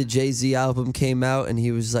honestly, the Jay-Z album came out, and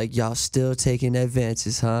he was like, "Y'all still taking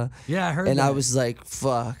advances, huh?" yeah, I heard And that. I was like,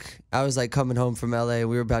 "Fuck!" I was like coming home from LA.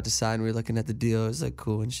 We were about to sign. We were looking at the deal. It was like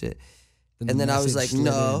cool and shit. And then I was like, message slid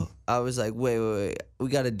 "No." I was like, "Wait. We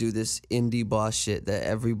got to do this indie boss shit that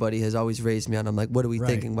everybody has always raised me on." I'm like, "What are we Right.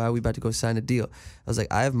 thinking? Why are we about to go sign a deal?" I was like,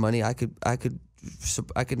 "I have money. I could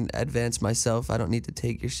advance myself. I don't need to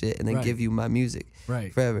take your shit and then Right. give you my music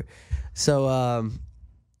Right. forever." So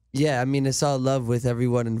yeah, I mean it's all love with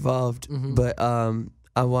everyone involved, Mhm. but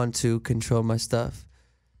I want to control my stuff.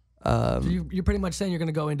 So you're pretty much saying you're going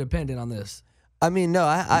to go independent on this. I mean, no,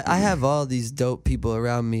 I have all these dope people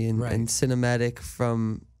around me, and, Right. and Cinematic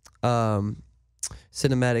from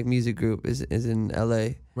Cinematic Music Group is in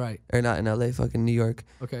LA, Right. or not in LA, fucking New York,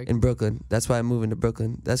 Okay. in Brooklyn. That's why I'm moving to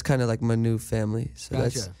Brooklyn. That's kind of like my new family. So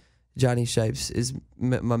that's Gotcha. Johnny Shipes is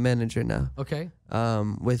my manager now. Okay.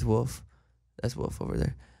 With Wolf, that's Wolf over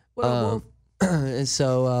there. What up, Wolf? And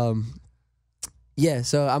so yeah,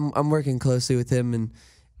 so I'm working closely with him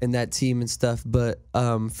and that team and stuff, but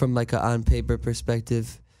from like a on paper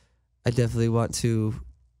perspective, I definitely want to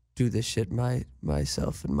do this shit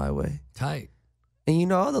myself in my way. Tight. And you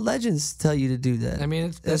know, all the legends tell you to do that. I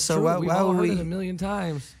mean, that's so true. why- We've why all would heard we- it a million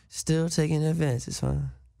times. Still taking advances, huh?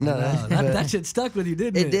 No, That, but that shit stuck with you,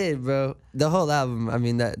 didn't it? it did, bro. The whole album. I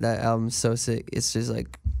mean, that album's so sick. It's just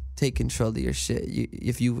like take control of your shit.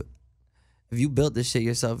 If you built this shit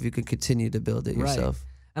yourself, you can continue to build it Right. yourself.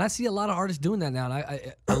 And I see a lot of artists doing that now, and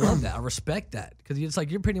I love that. I respect that because it's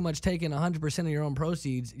like you're pretty much taking 100% of your own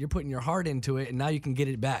proceeds. You're putting your heart into it, and now you can get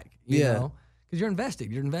it back. You Yeah. know, because you're invested.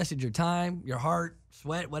 You're invested your time, your heart,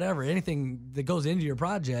 sweat, whatever, anything that goes into your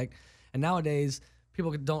project. And nowadays,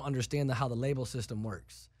 people don't understand how the label system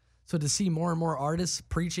works. So to see more and more artists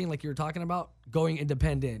preaching, like you were talking about, going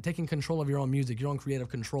independent, taking control of your own music, your own creative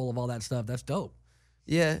control of all that stuff, that's dope.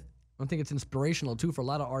 Yeah. I think it's inspirational too for a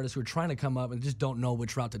lot of artists who are trying to come up and just don't know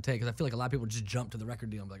which route to take. Because I feel like a lot of people just jump to the record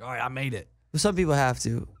deal and be like, all right, I made it. Well, some people have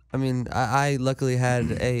to. I mean, I luckily had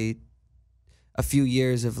a few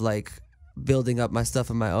years of like building up my stuff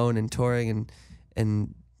on my own and touring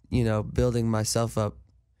and you know building myself up.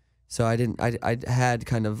 So I had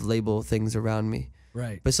kind of label things around me.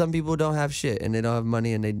 Right. But some people don't have shit and they don't have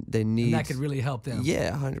money and they need. And that could really help them.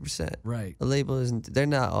 Yeah, 100%. Right. The label isn't. They're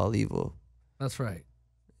not all evil. That's right.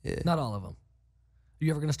 Yeah. Not all of them. You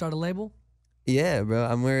ever gonna start a label? Yeah,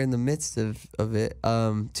 bro. We're in the midst of it.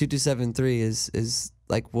 2273 is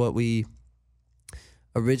like what we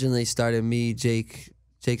originally started. Me, Jake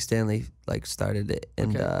Stanley, like started it,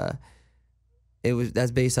 and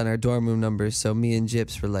that's based on our dorm room numbers. So me and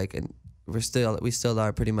Jips were like, and we still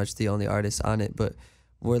are pretty much the only artists on it, but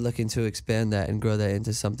we're looking to expand that and grow that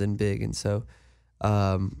into something big. And so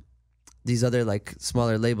these other like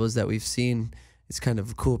smaller labels that we've seen, it's kind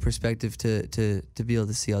of a cool perspective to be able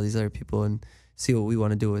to see all these other people and see what we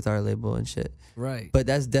want to do with our label and shit. Right. But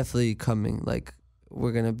that's definitely coming. Like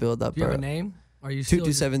we're gonna build up. Do you have our a name? Are you still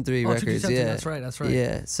 2273 Oh, records? 2273, Yeah, that's right.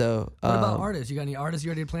 Yeah. So What about artists? You got any artists you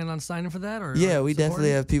already planning on signing for that? Or yeah, like, we definitely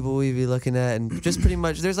supporting? have people we be looking at, and just pretty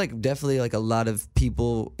much there's like definitely like a lot of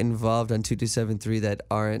people involved on 2273 that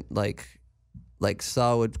aren't like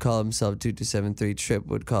Saw would call himself 2273, Trip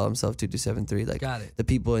would call himself 2273. Like Got it. the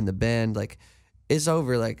people in the band, like it's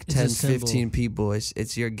over like It's a 10, symbol. 15 people.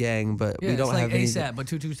 It's your gang, but Yeah, we don't it's like have anything. ASAP, but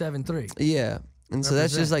 2273. Yeah, and so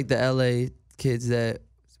that's just Represent. like the LA kids that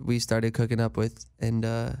we started cooking up with, and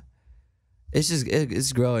it's just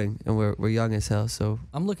it's growing, and we're young as hell. So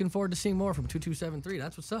I'm looking forward to seeing more from 2273.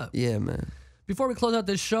 That's what's up. yeah, man. Before we close out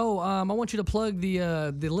this show, I want you to plug the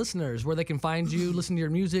listeners where they can find you, listen to your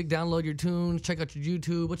music, download your tunes, check out your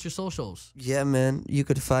YouTube. What's your socials? Yeah, man. You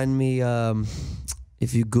could find me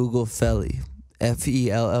if you Google Felly,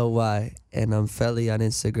 Felly, and I'm Felly on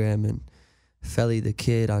Instagram and Felly the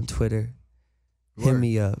Kid on Twitter. Hit Word.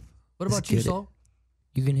 me up. What Let's about you, get it. Soul?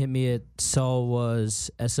 You can hit me at Solwas,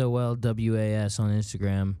 SOLWAS on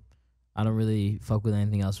Instagram. I don't really fuck with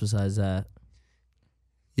anything else besides that.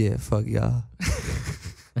 Yeah, fuck y'all.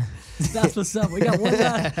 That's what's up. We got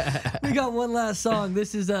one last song.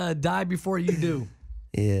 This is Die Before You Do.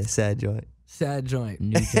 Yeah, sad joint. Sad joint.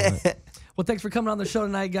 New talent. Well, thanks for coming on the show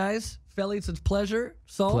tonight, guys. Felly, it's a pleasure.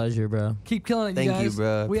 Soul, Pleasure, bro. keep killing it, Thank you, guys.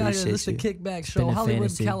 bro. We out here. Appreciate This is the you. Kickback been Show, a Hollywood,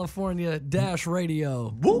 fantasy. California Dash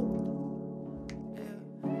Radio. Woo!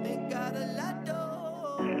 Ain't got a lot though.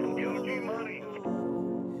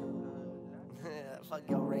 Fuck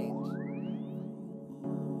your range.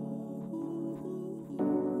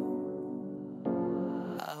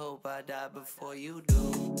 I hope I die before you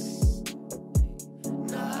do.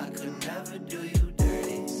 Nah, I could never do you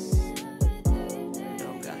dirty.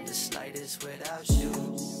 Don't got the slightest without you.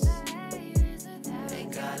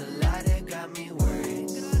 Ain't got a lot that got me worried.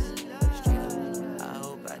 I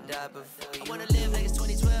hope I die before you. I wanna live like it's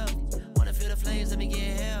 2012. Wanna feel the flames, let me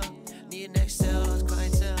get hell. Need an Excel, lost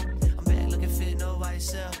clientele. I'm back looking fit, no white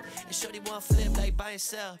cell. And shorty want flip like buy and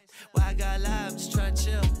sell. Why I got live, I'm just trying to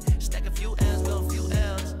chill. Stack a few L's, build a few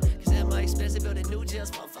L's. Cause that my expensive, building new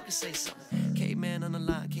jails. Motherfucker say something. K-Man on the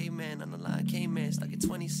line, K-Man on the line, K-Man stuck in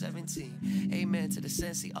 2017. Amen to the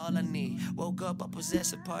sensi, all I need. Woke up, I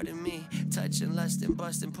possess a part of me. Touching, lusting,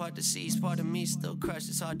 busting, part the seas. Part of me still crushed,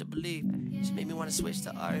 it's hard to believe. She made me wanna switch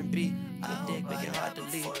to R&B. Good dick, make it hard to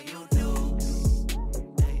leave. You do.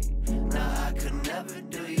 Nah, I could never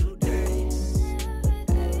do you dirty.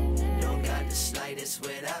 Don't got the slightest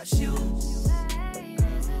without you.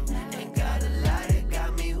 Ain't got a lot that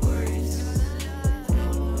got me worried.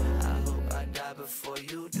 I hope I die before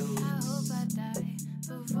you do. I hope I die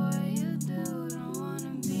before you do. Don't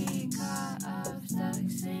wanna be caught up, stuck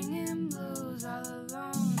singing blues all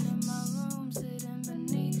alone in my room, sitting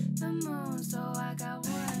beneath the moon. So I got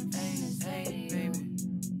one thing to say to you.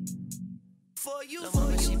 For you, no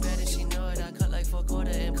moment she bad and she know it. I cut like 4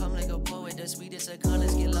 quarter and come like a poet. The sweetest of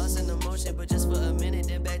colors, get lost in emotion, but just for a minute,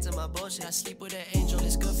 then back to my bullshit. I sleep with an angel,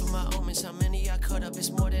 it's good for my omens. How many I cut up?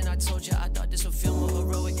 It's more than I told you. I thought this would feel more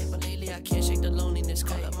heroic, but lately I can't shake the loneliness.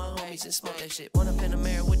 Call up my homies and smoke that shit. One up in the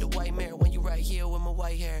mirror with the white mirror. When you right here with my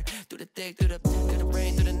white hair, through the thick, through the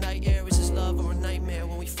rain, through the night air. Is this love or a nightmare?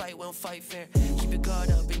 When we fight, we don't fight fair. Keep your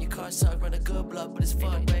guard up and your car suck. Run a good blood, but it's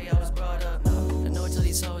fun. Way I was brought up. I know it to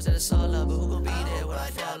these hoes that it's all up, but who gon' be there when I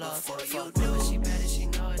fall off? Fuck, she bad and she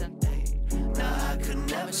know it. Nah, I could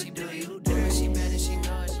never she do you